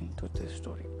to listen to this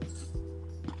story.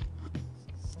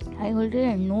 I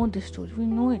already know this story. We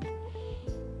know it.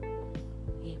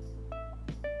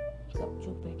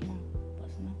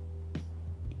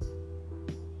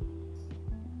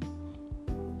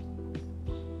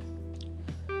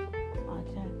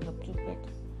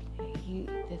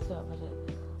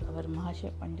 Our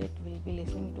Mahashay Pandit will be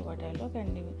listening to our dialogue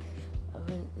and he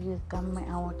will come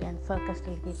out and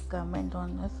sarcastically comment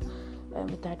on us, and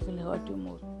that will hurt you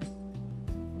more.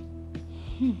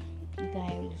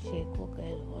 गाय शेर को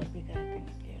कह और भी गाय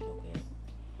करने के लिए लोग हैं.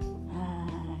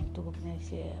 हाँ, तो अपने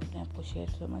आप को शेर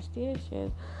समझती है. शेर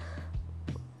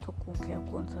तो क्या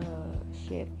कौन सा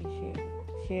शेर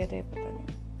है पता नहीं.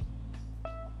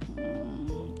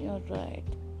 You're right.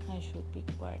 I should be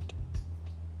quiet.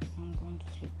 I'm going to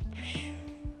sleep.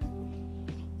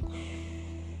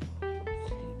 I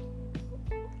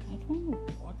don't know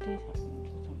what is happening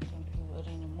to sometimes you are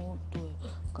in a mood to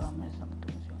calm and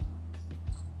sometimes you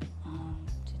are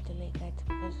Chitralekha, it's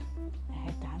because I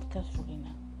had dance class today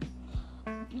now.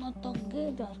 Not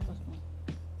okay dance class में.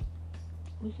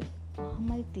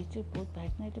 हमारी teacher बहुत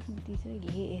Bharatanatyam teacher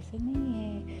ये ऐसे नहीं है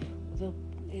जो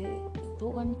 2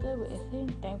 घंटे ऐसे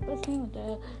टाइम पास नहीं होता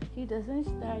है. She doesn't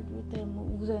start with the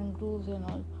moves and grooves and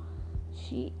all.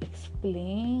 She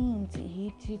explains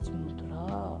each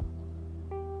mudra,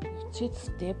 each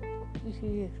step. She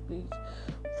explains.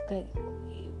 उसका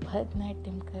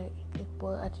भरतनाट्यम का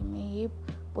आज मैं ये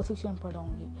पोजीशन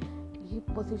पढ़ाऊंगी, ये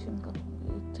पोजीशन करूँगी.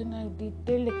 इतना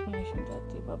डिटेल एक्सप्लेनेशन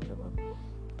जाती है. बाप रे बाप,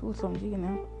 तू समझी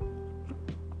ना.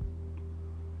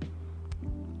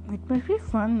 It must be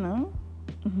fun, no?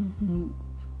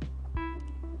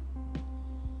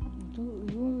 Do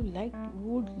you like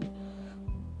wood?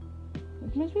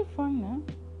 It must be fun, no?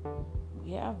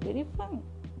 Yeah, very fun.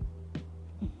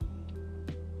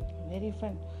 Very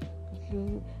fun.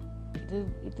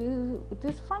 It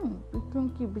is fun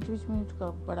क्योंकि बीच बीच में उसका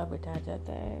बड़ा बेटा आ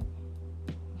जाता है,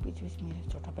 बीच बीच में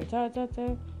छोटा बेटा आ जाता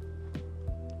है,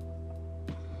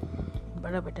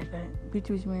 बड़ा बेटा का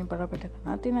बीच बीच में बड़ा बेटा का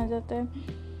नातिन आ जाता है.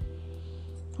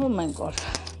 Oh my God,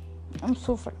 I'm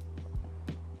so fun.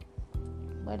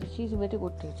 But she's a very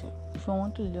good teacher. So I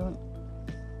want to learn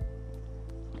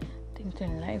things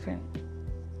in life, and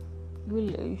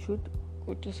you should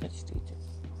go to such teachers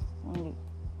only.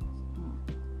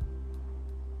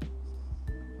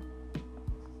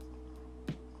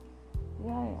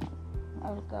 Yeah,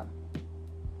 I will come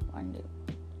one day.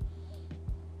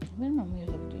 When mommy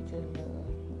love teacher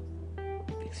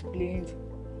explains,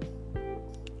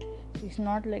 she's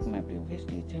not like my previous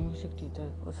teacher, music teacher.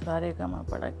 वो सारे का मैं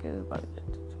पढ़ा के पढ़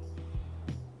जाती थी.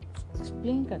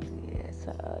 Explain करती है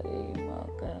सारे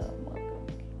मौका.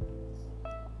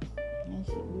 And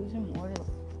she gives a model.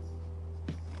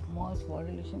 Most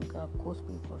modulation का course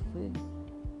भी for free.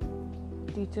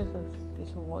 Teachers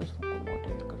जैसे voice को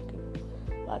model करके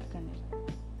बात करने का.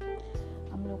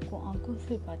 हम लोग को आंखों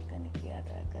से बात करने की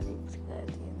आदत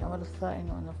सिखाती है. Navarasa in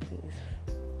on off face.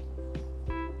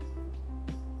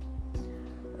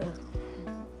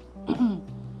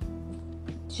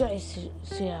 जय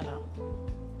सियाराम.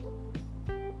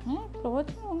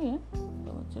 प्रवचन हो गया,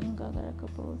 प्रवचन का अगर का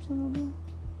प्रवचन हो गया,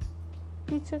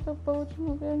 पीछे का प्रवचन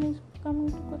हो गया, नहीं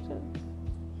कमेंट को चल.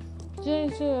 जय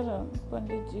सियाराम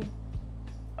पंडित जी.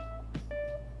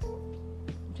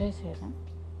 जय Siyaram.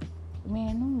 May I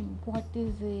know what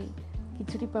is a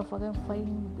Khichdi Papaga fight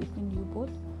between you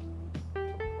both?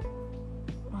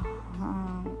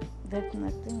 That's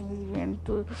nothing. We went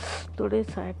to today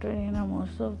Saturday.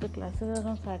 Most of the classes are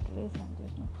on Saturday,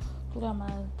 Sundays. Today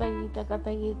हमारा तई तका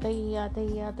तई तैया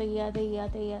तैया तैया तैया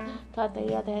तैया था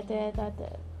तैया तैया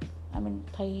तैया. I mean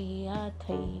थैया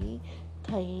थई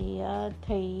थैया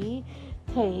थई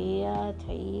थैया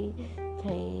थई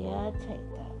थैया थई.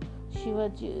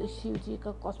 शिव जी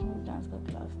का कॉस्मिक डांस का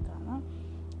क्लास था ना.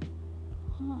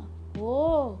 हाँ, वो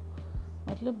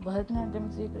मतलब भरतनाट्यम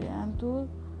सीख रहे हैं तो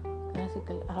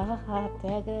क्लासिकल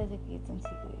त्यागराज कीर्तन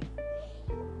सीख रहे हैं.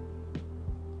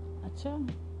 अच्छा,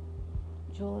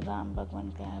 जो राम भगवान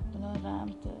का है अपना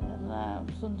राम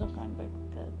सुंदरकांड बैठ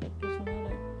के सुना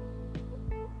रहे.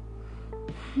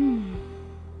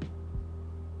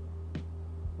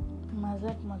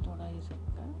 मजाक मत उड़ा ये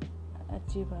सबका.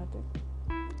 अच्छी बात है.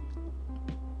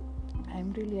 I'm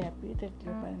really happy that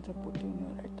your parents are putting you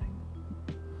on right track.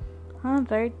 हाँ,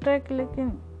 right track, लेकिन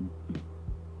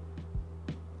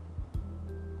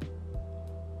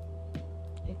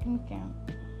क्या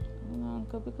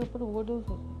कभी कभी ओवरडोज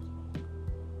हो जाती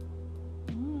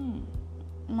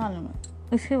है. मालूम है,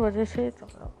 इसी वजह से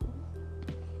झगड़ा.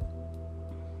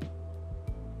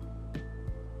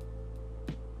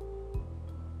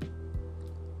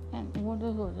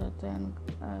 ओवरडोज हो जाता है.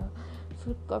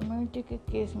 फिर कम्युनिटी के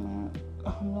केस में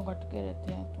हम लोग अटके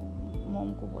रहते हैं. तो मॉम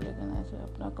को बोलेगा ना ऐसे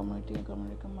अपना कम्युनिटी का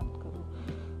मत करो.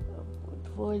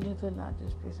 World is the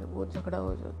largest place है. वो झगड़ा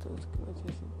हो जाता है उसकी वजह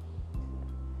से.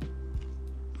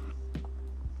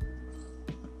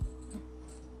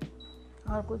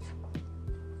 और कुछ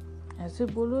ऐसे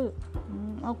बोलो.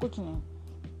 और कुछ नहीं.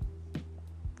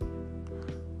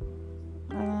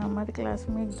 हमारे क्लास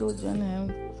में 2 जन हैं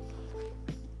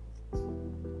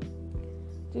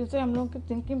जिससे हम लोग की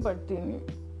थिंकिंग बढ़ती नहीं.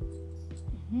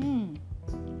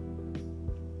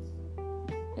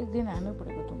 एक दिन आना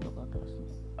पड़ेगा तुम लोग का क्लास में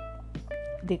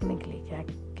देखने के लिए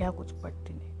क्या कुछ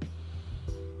पढ़ती नहीं.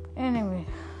 एनीवे,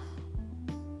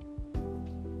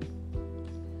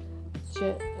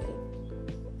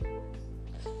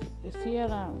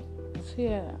 सियाराम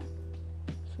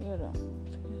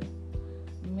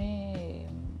मैं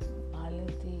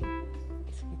मालती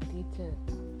इसकी टीचर,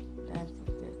 डांस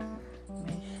टीचर.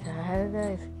 मैं शारदा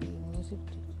इसकी म्यूजिक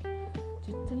टीचर,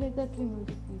 चित्रलेखा की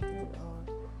म्यूजिक टीचर. और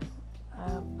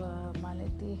अब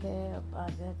मालती है अब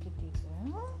आद्या की टीचर.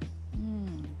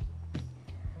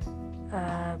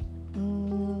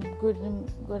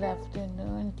 Good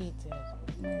afternoon teacher.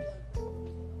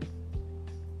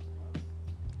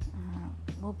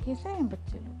 वो कैसे हैं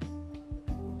बच्चे लोग?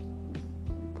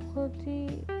 बहुत ही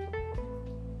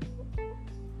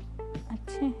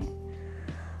अच्छे हैं.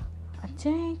 अच्छा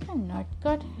है क्या?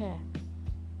 नटखट है.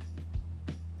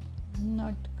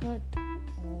 नटखट.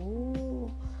 ओ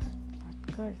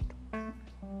नटखट.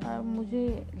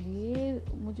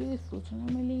 मुझे सूचना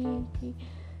मिली है कि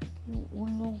उन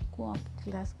लोगों को आपकी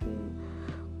क्लास के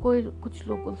कुछ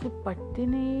लोगों से पढ़ते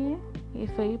नहीं है. ये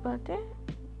सही बात है?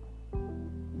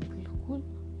 बिल्कुल.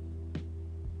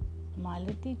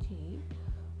 मालती जी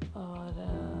और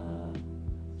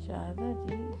शारदा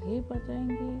जी ये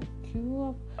बताएंगे क्यों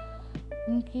आप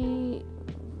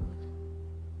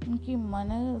उनकी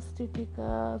मनस्थिति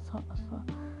का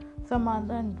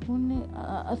समाधान ढूंढने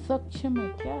असक्षम है।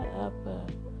 क्या आप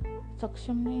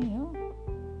सक्षम नहीं हो?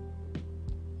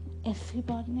 ऐसी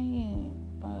बात नहीं है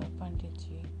पंडित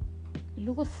जी,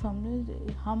 लोगों समझ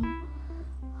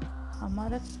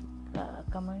हमारा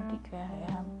कम्युनिटी क्या है,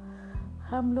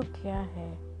 हम लोग क्या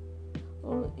है,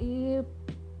 और ये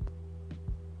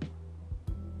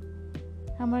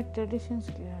हमारे ट्रेडिशंस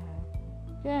क्या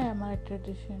है हमारा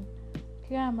ट्रेडिशन,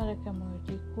 क्या हमारा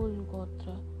कम्युनिटी, कुल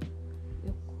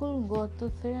गोत्र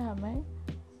से हमें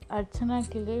अर्चना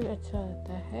के लिए अच्छा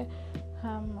रहता है।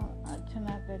 हम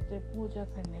अर्चना करते पूजा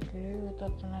करने के लिए,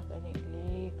 तर्पणा करने के लिए,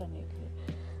 ये करने के लिए।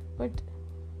 बट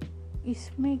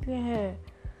इसमें क्या है,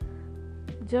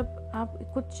 जब आप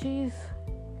कुछ चीज़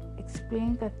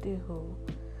एक्सप्लेन करते हो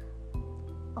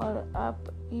और आप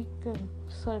एक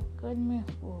सर्कल में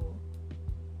हो,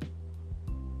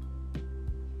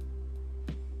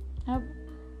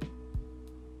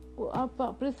 आप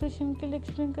अप्रिसिएशन के लिए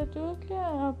एक्सप्लेन करते हो, क्या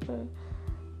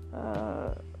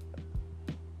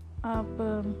आप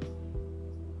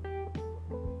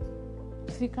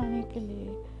सिखाने के लिए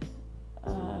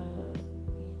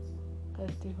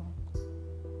करते हो?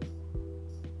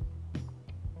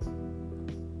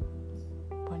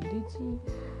 पंडित जी,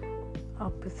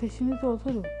 अप्रिसिएशन इज ऑल्सो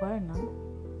रिक्वायर्ड ना।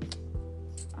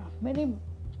 मेरे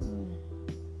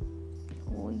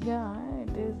yeah,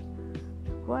 it is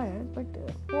required, but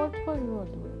what for you are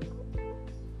doing?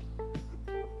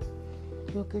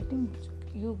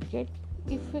 You get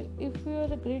if you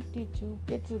are a great teacher, you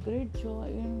get a great joy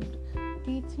in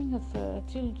teaching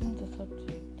children the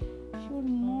subject. You should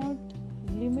not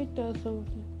limit yourself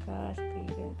to caste,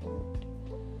 creed, and religion.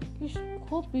 You should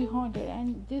go beyond it. And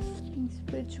this thing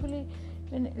spiritually,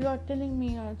 when you are telling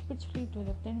me you are spiritually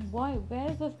developed, then why? Where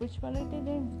is the spirituality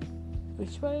then?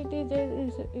 Spirituality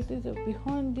it is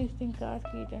beyond this thing, caste,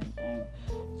 creed, and time.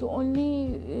 So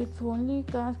it's only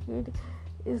caste, creed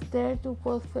is there to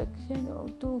perfection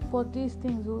for these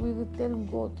things. We will tell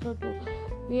Gotra to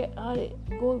we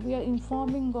are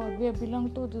informing God. We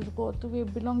belong to this Gotra. We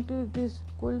belong to this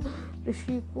Kul,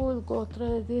 Rishi Kul, Gotra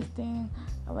is this thing.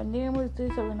 Our name is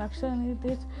this. Our nakshatra is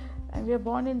this, and we are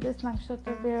born in this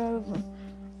nakshatra.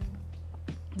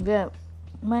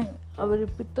 Our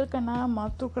पितर का नाम,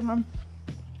 मातृ का नाम,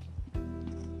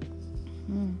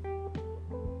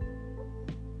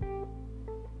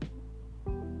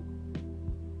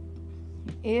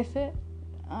 ऐसे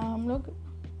हम लोग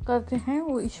करते हैं।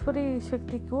 वो ईश्वरीय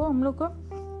शक्ति को हम लोग को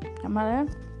हमारा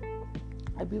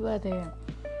अभिवादय है,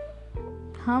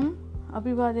 हम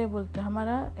अभिवादय बोलते हैं,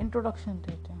 हमारा इंट्रोडक्शन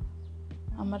देते हैं,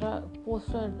 हमारा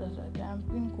पोस्टर देते हैं,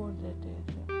 पिन कोड देते हैं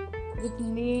विथ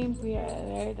नेम,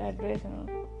 राइट एड्रेस,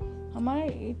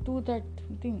 हमारे to that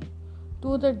thing, to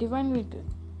the divine with.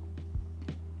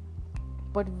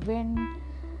 But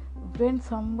when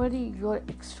somebody, your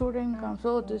ex-student comes,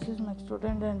 oh, this is my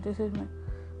student and this is my,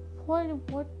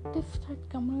 what if that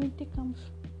community comes?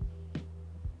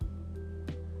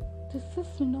 This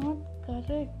is not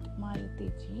correct, Malati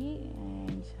ji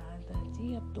and Sharda ji.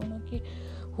 अब दोनों के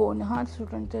होनहार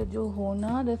student है, जो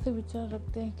होनहार ऐसे विचार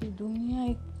रखते हैं कि दुनिया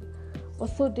एक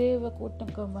वसुदेव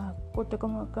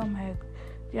कुटुंबकम है.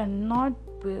 They are not,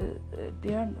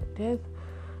 they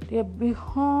are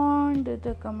beyond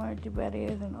the community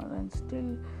barriers and all, and still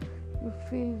you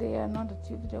feel they are not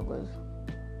achieved their goals.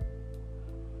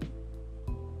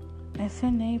 ऐसे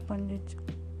नहीं पंडित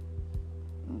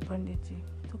जी,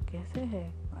 तो कैसे है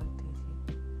मालती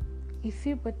जी?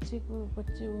 इसी बच्चे वो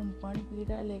मन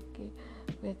पीड़ा लेके,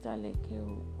 पैसा लेके,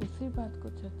 उसी बात को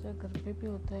चर्चा घर पे भी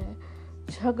होता है,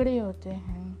 झगड़े होते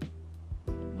हैं,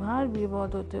 बाहर भी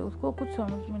बहुत होते हैं, उसको कुछ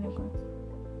समझ में नहीं आता।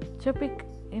 जब एक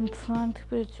इंसान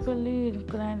स्पिरिचुअली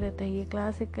इंक्लाइन रहता है, ये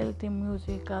क्लासिकल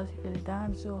म्यूजिक, क्लासिकल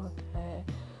डांस जो होता है,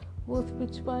 वो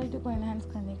स्पिरिचुअलिटी को एनहांस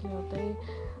करने के लिए होता है।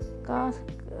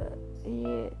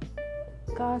 ये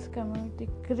कास्ट कम्युनिटी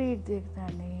क्रीड देखता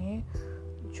नहीं है,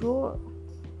 जो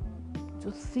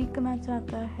सीखना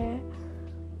चाहता है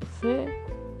उसे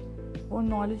वो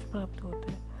नॉलेज प्राप्त होता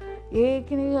है। एक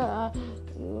नहीं,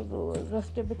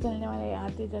 रास्ते पे चलने वाले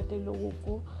आते जाते लोगों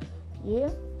को ये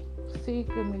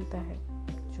सीख मिलता है।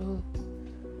 जो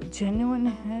जेन्युइन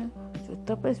है, जो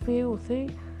तपस्वी है, उसे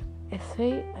ऐसे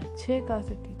ही अच्छे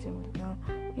खासे टीचर मिलते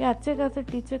हैं। ये अच्छे खासे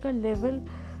टीचर का लेवल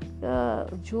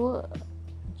जो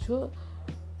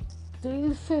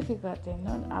दिल से सिखाते हैं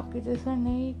ना, आपके जैसा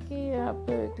नहीं कि आप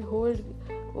hold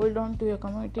hold on to your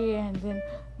community and then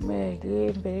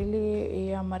मेरे लिए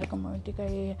ये हमारे कम्युनिटी का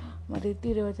ये हमारे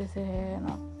रीति रिवाज से है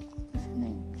ना, ऐसे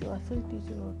नहीं। जो असल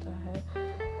टीचर होता है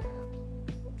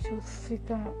जो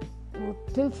वो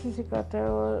दिल से सिखाता है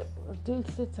और दिल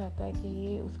से चाहता है कि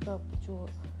ये उसका जो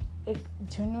एक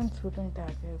जेन्युइन स्टूडेंट आ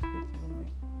गया उसके जीवन में,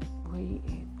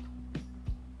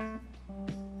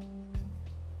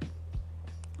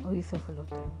 वही सफल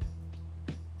होता है।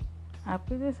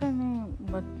 आपके जैसा नहीं,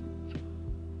 बट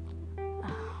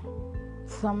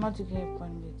समझ गए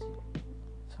पंडित जी,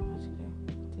 समझ गए,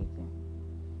 ठीक है।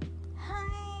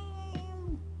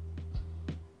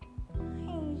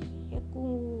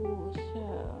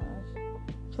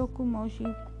 शोकू मौसी,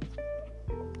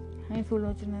 हाय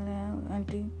सुलोचना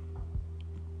आंटी,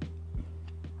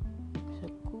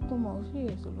 सबको को मौसी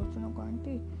है, सुलोचना को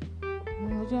आंटी,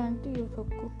 मुझे आंटी है,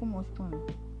 सबको को मौसी को है।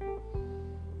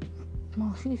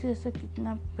 मौसी से ऐसा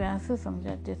कितना प्यार से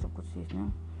समझाते सब कुछ चीज़ ना।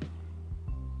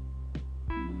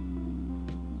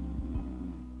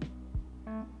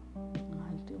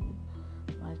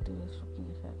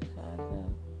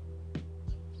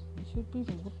 Should be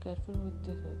more careful with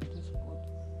this food.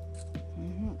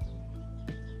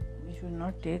 We should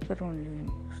not take her only.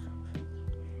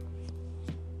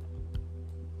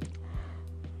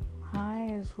 Hi,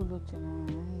 Sulochana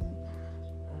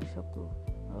and Shaku.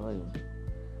 How are you?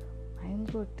 I am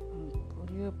good.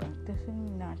 You are practicing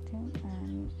Natyam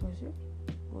and music,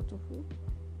 both of you.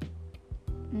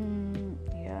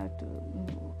 Yeah,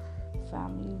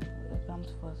 family comes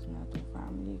first ना, तो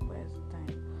family requires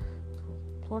time.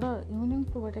 थोड़ा evening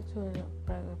को practice हो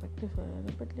रहा है,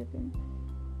 but लेकिन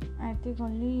I think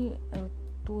only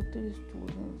 2-3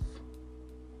 students,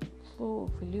 so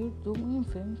will you do me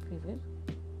फिल्म favour,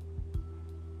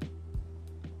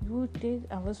 you take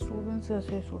our students as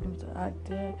students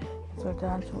आद्य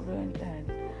स्वदान स्टूडेंट एंड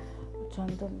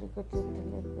चंदन लेकर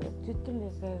चित्र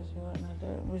लेकर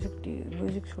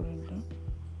music student,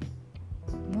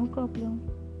 no problem,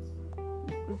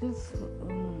 it is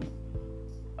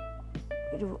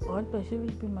all pressure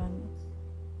will be mine,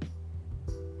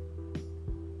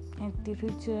 and the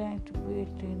future I have to be a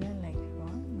trainer like you,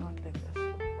 not like us.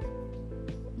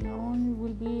 Now you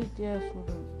will be their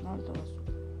student, not our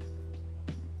student.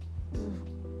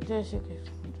 Jai Shri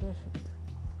Krishna, Jai Shri Krishna.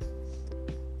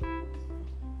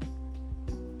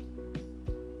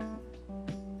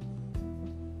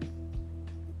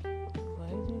 Why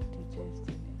is the teacher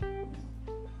stealing?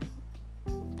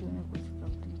 तूने कुछ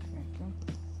complaint किया क्या?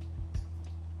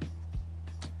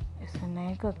 ऐसा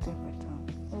नहीं करते बेटा,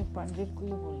 वो पंडित को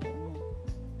ही बोल रहे हैं,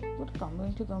 बट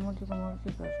कम्युनिटी कर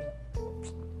रहे हैं।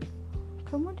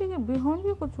 कम्युनिटी के बियॉन्ड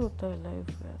भी कुछ होता है लाइफ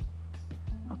में।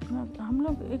 अपना हम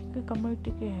लोग एक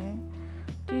कम्युनिटी के हैं,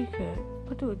 ठीक है,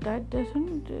 but that is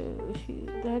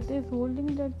holding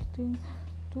that thing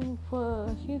to,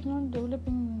 she is not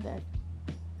developing that.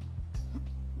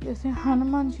 जैसे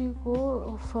हनुमान जी को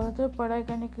फर्दर पढ़ाई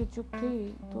करने की इच्छुक थी,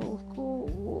 तो उसको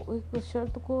वो एक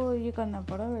शर्त को ये करना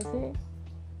पड़ा, वैसे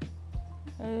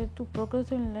to progress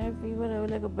in life we were have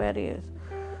like barriers,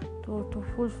 तो to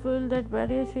fulfil that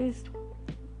barriers is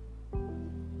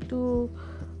to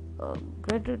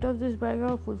get rid of this barrier,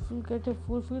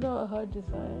 fulfill her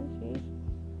desire.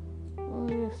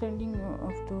 She is sending you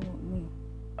off to me,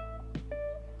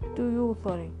 to you,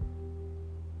 sorry.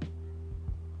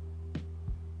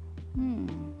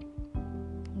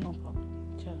 No problem.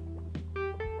 Chalo.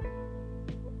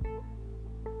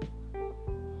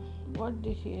 What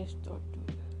did she taught to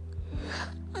you?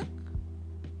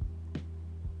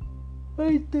 I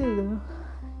tell her.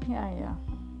 Yeah.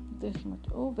 This much.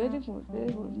 Oh, very good.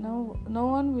 Now, no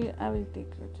one will. I will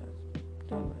take your charge.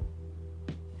 Don't worry.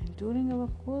 And during our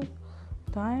course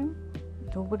time,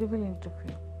 nobody will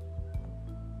interfere.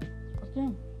 Okay.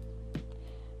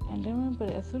 And remember,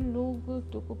 ऐसे लोग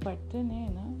तुमको पढ़ते नहीं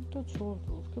है ना, तो छोड़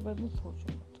दो, उसके बाद में सोचो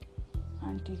मत।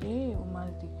 आंटी के,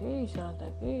 उमालती के, शारदा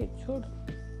के, छोड़।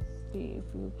 If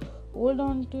you hold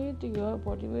on to it, your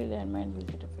body will and mind will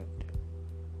get affected.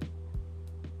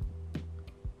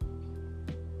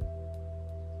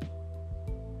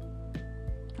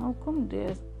 How come they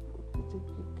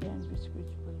can be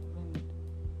spiritual when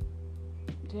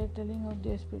they are telling of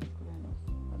their spiritual enough?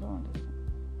 I don't understand.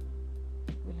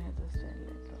 We'll have to study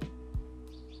later.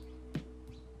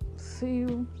 See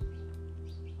you.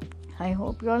 I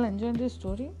hope you all enjoyed this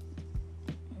story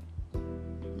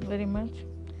very much.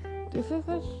 This is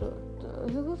a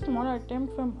small attempt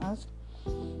from us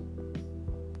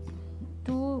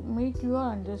to make you all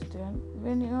understand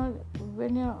when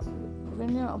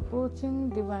you're approaching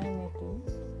divinity,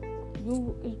 you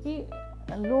will be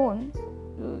alone.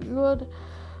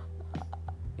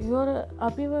 your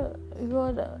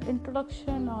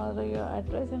introduction or your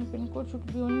address and pin code should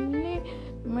be only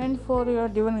meant for your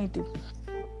divinity,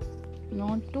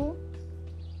 not to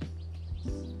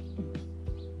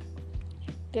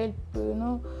tell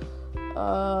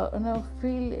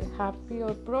feel happy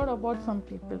or proud about some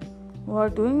people who are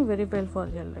doing very well for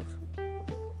their life.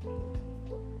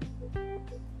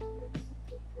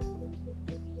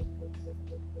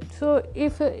 So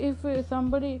if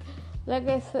somebody, like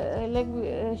I said,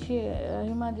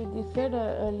 Hima Didi said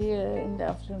earlier in the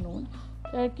afternoon,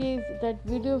 that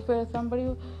video where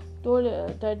somebody told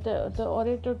that the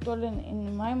orator told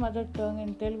in my mother tongue,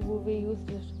 in Telugu we use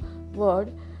this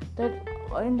word, that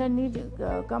in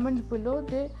the comments below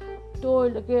they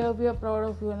told, okay, we are proud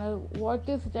of you. Now what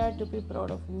is that to be proud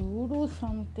of you? You do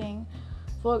something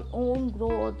for own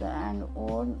growth and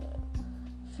own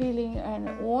feeling and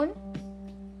own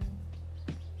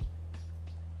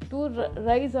to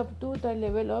rise up to the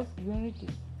level of unity.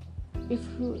 If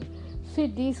you see,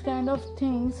 these kind of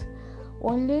things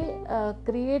only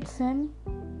creates an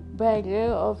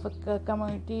barrier of a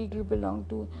community. You belong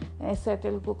to a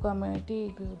Telugu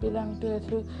community, you belong to a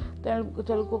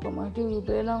Telugu community, you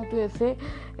belong to a SI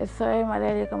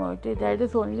Malayali community. That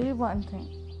is only one thing.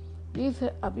 These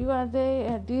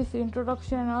Abhivadaya, this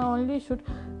introduction only should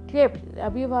keep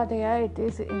Abhivadaya. It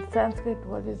is in Sanskrit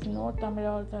word, is no Tamil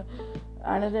or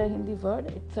another Hindi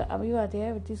word. It's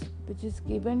Abhivadaya, which is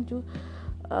given to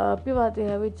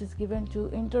Abhivadaya, which is given to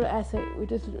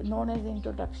which is known as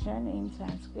introduction in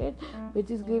Sanskrit, which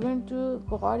is given to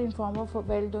God in form of a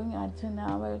well-doing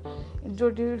archana, while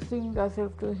introducing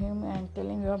yourself to Him and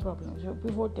telling your problems. So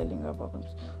before telling your problems,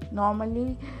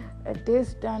 normally it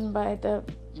is done by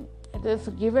it is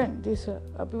given. This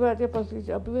Abhivadaya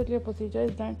procedure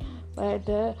is done by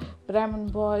the Brahmin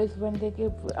boys when they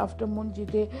give after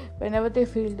Munji. Whenever they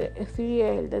feel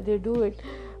that they do it.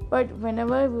 But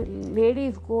whenever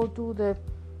ladies go to the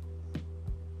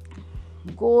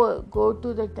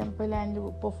temple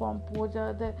and perform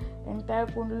puja, the entire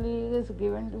kundali is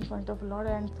given in front of Lord,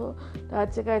 and so the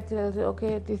Archaka tells,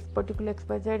 okay, this particular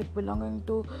XYZ is belonging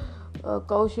to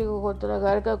Kaushik Gotra,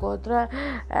 Garga Gotra,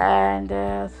 and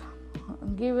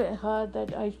give her that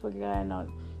Aishwarya and all,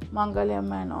 Mangalyam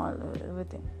and all,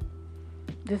 everything.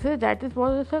 That is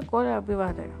what is called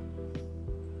Abhivadaya.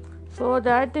 So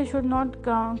that they should not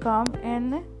come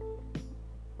in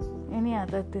any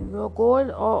other thing. Your goal,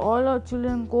 or all our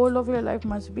children, goal of your life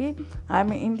must be,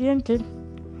 I'm an Indian kid,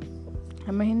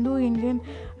 I'm a Hindu Indian,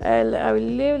 I will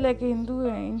live like a Hindu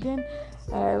Indian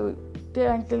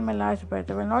until my last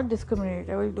breath. I will not discriminate.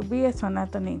 I will be a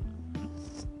Sanatani.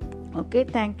 Okay,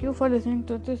 thank you for listening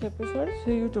to this episode.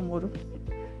 See you tomorrow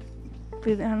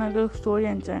with another story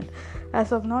and chant.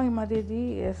 As of now, Hima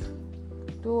Didi has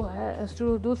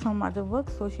to do some other work,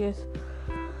 so she has.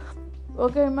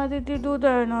 Okay, Hima Didi, do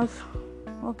the nose.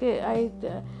 Okay, I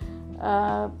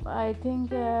think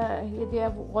they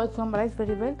have all summarized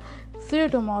very well. See you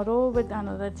tomorrow with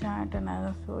another chant,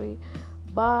 another story.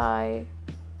 Bye.